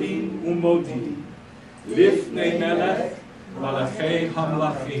 u'mishtachavim u'modim, lifnei melech, malachei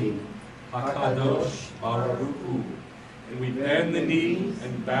hamlachim, hakadosh baruch hu. And we bend the knee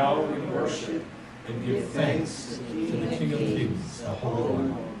and bow in worship and give thanks to the King of Kings, the Holy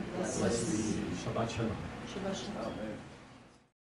One. Blessed be Shabbat Shalom. Shabbat Shalom. Amen.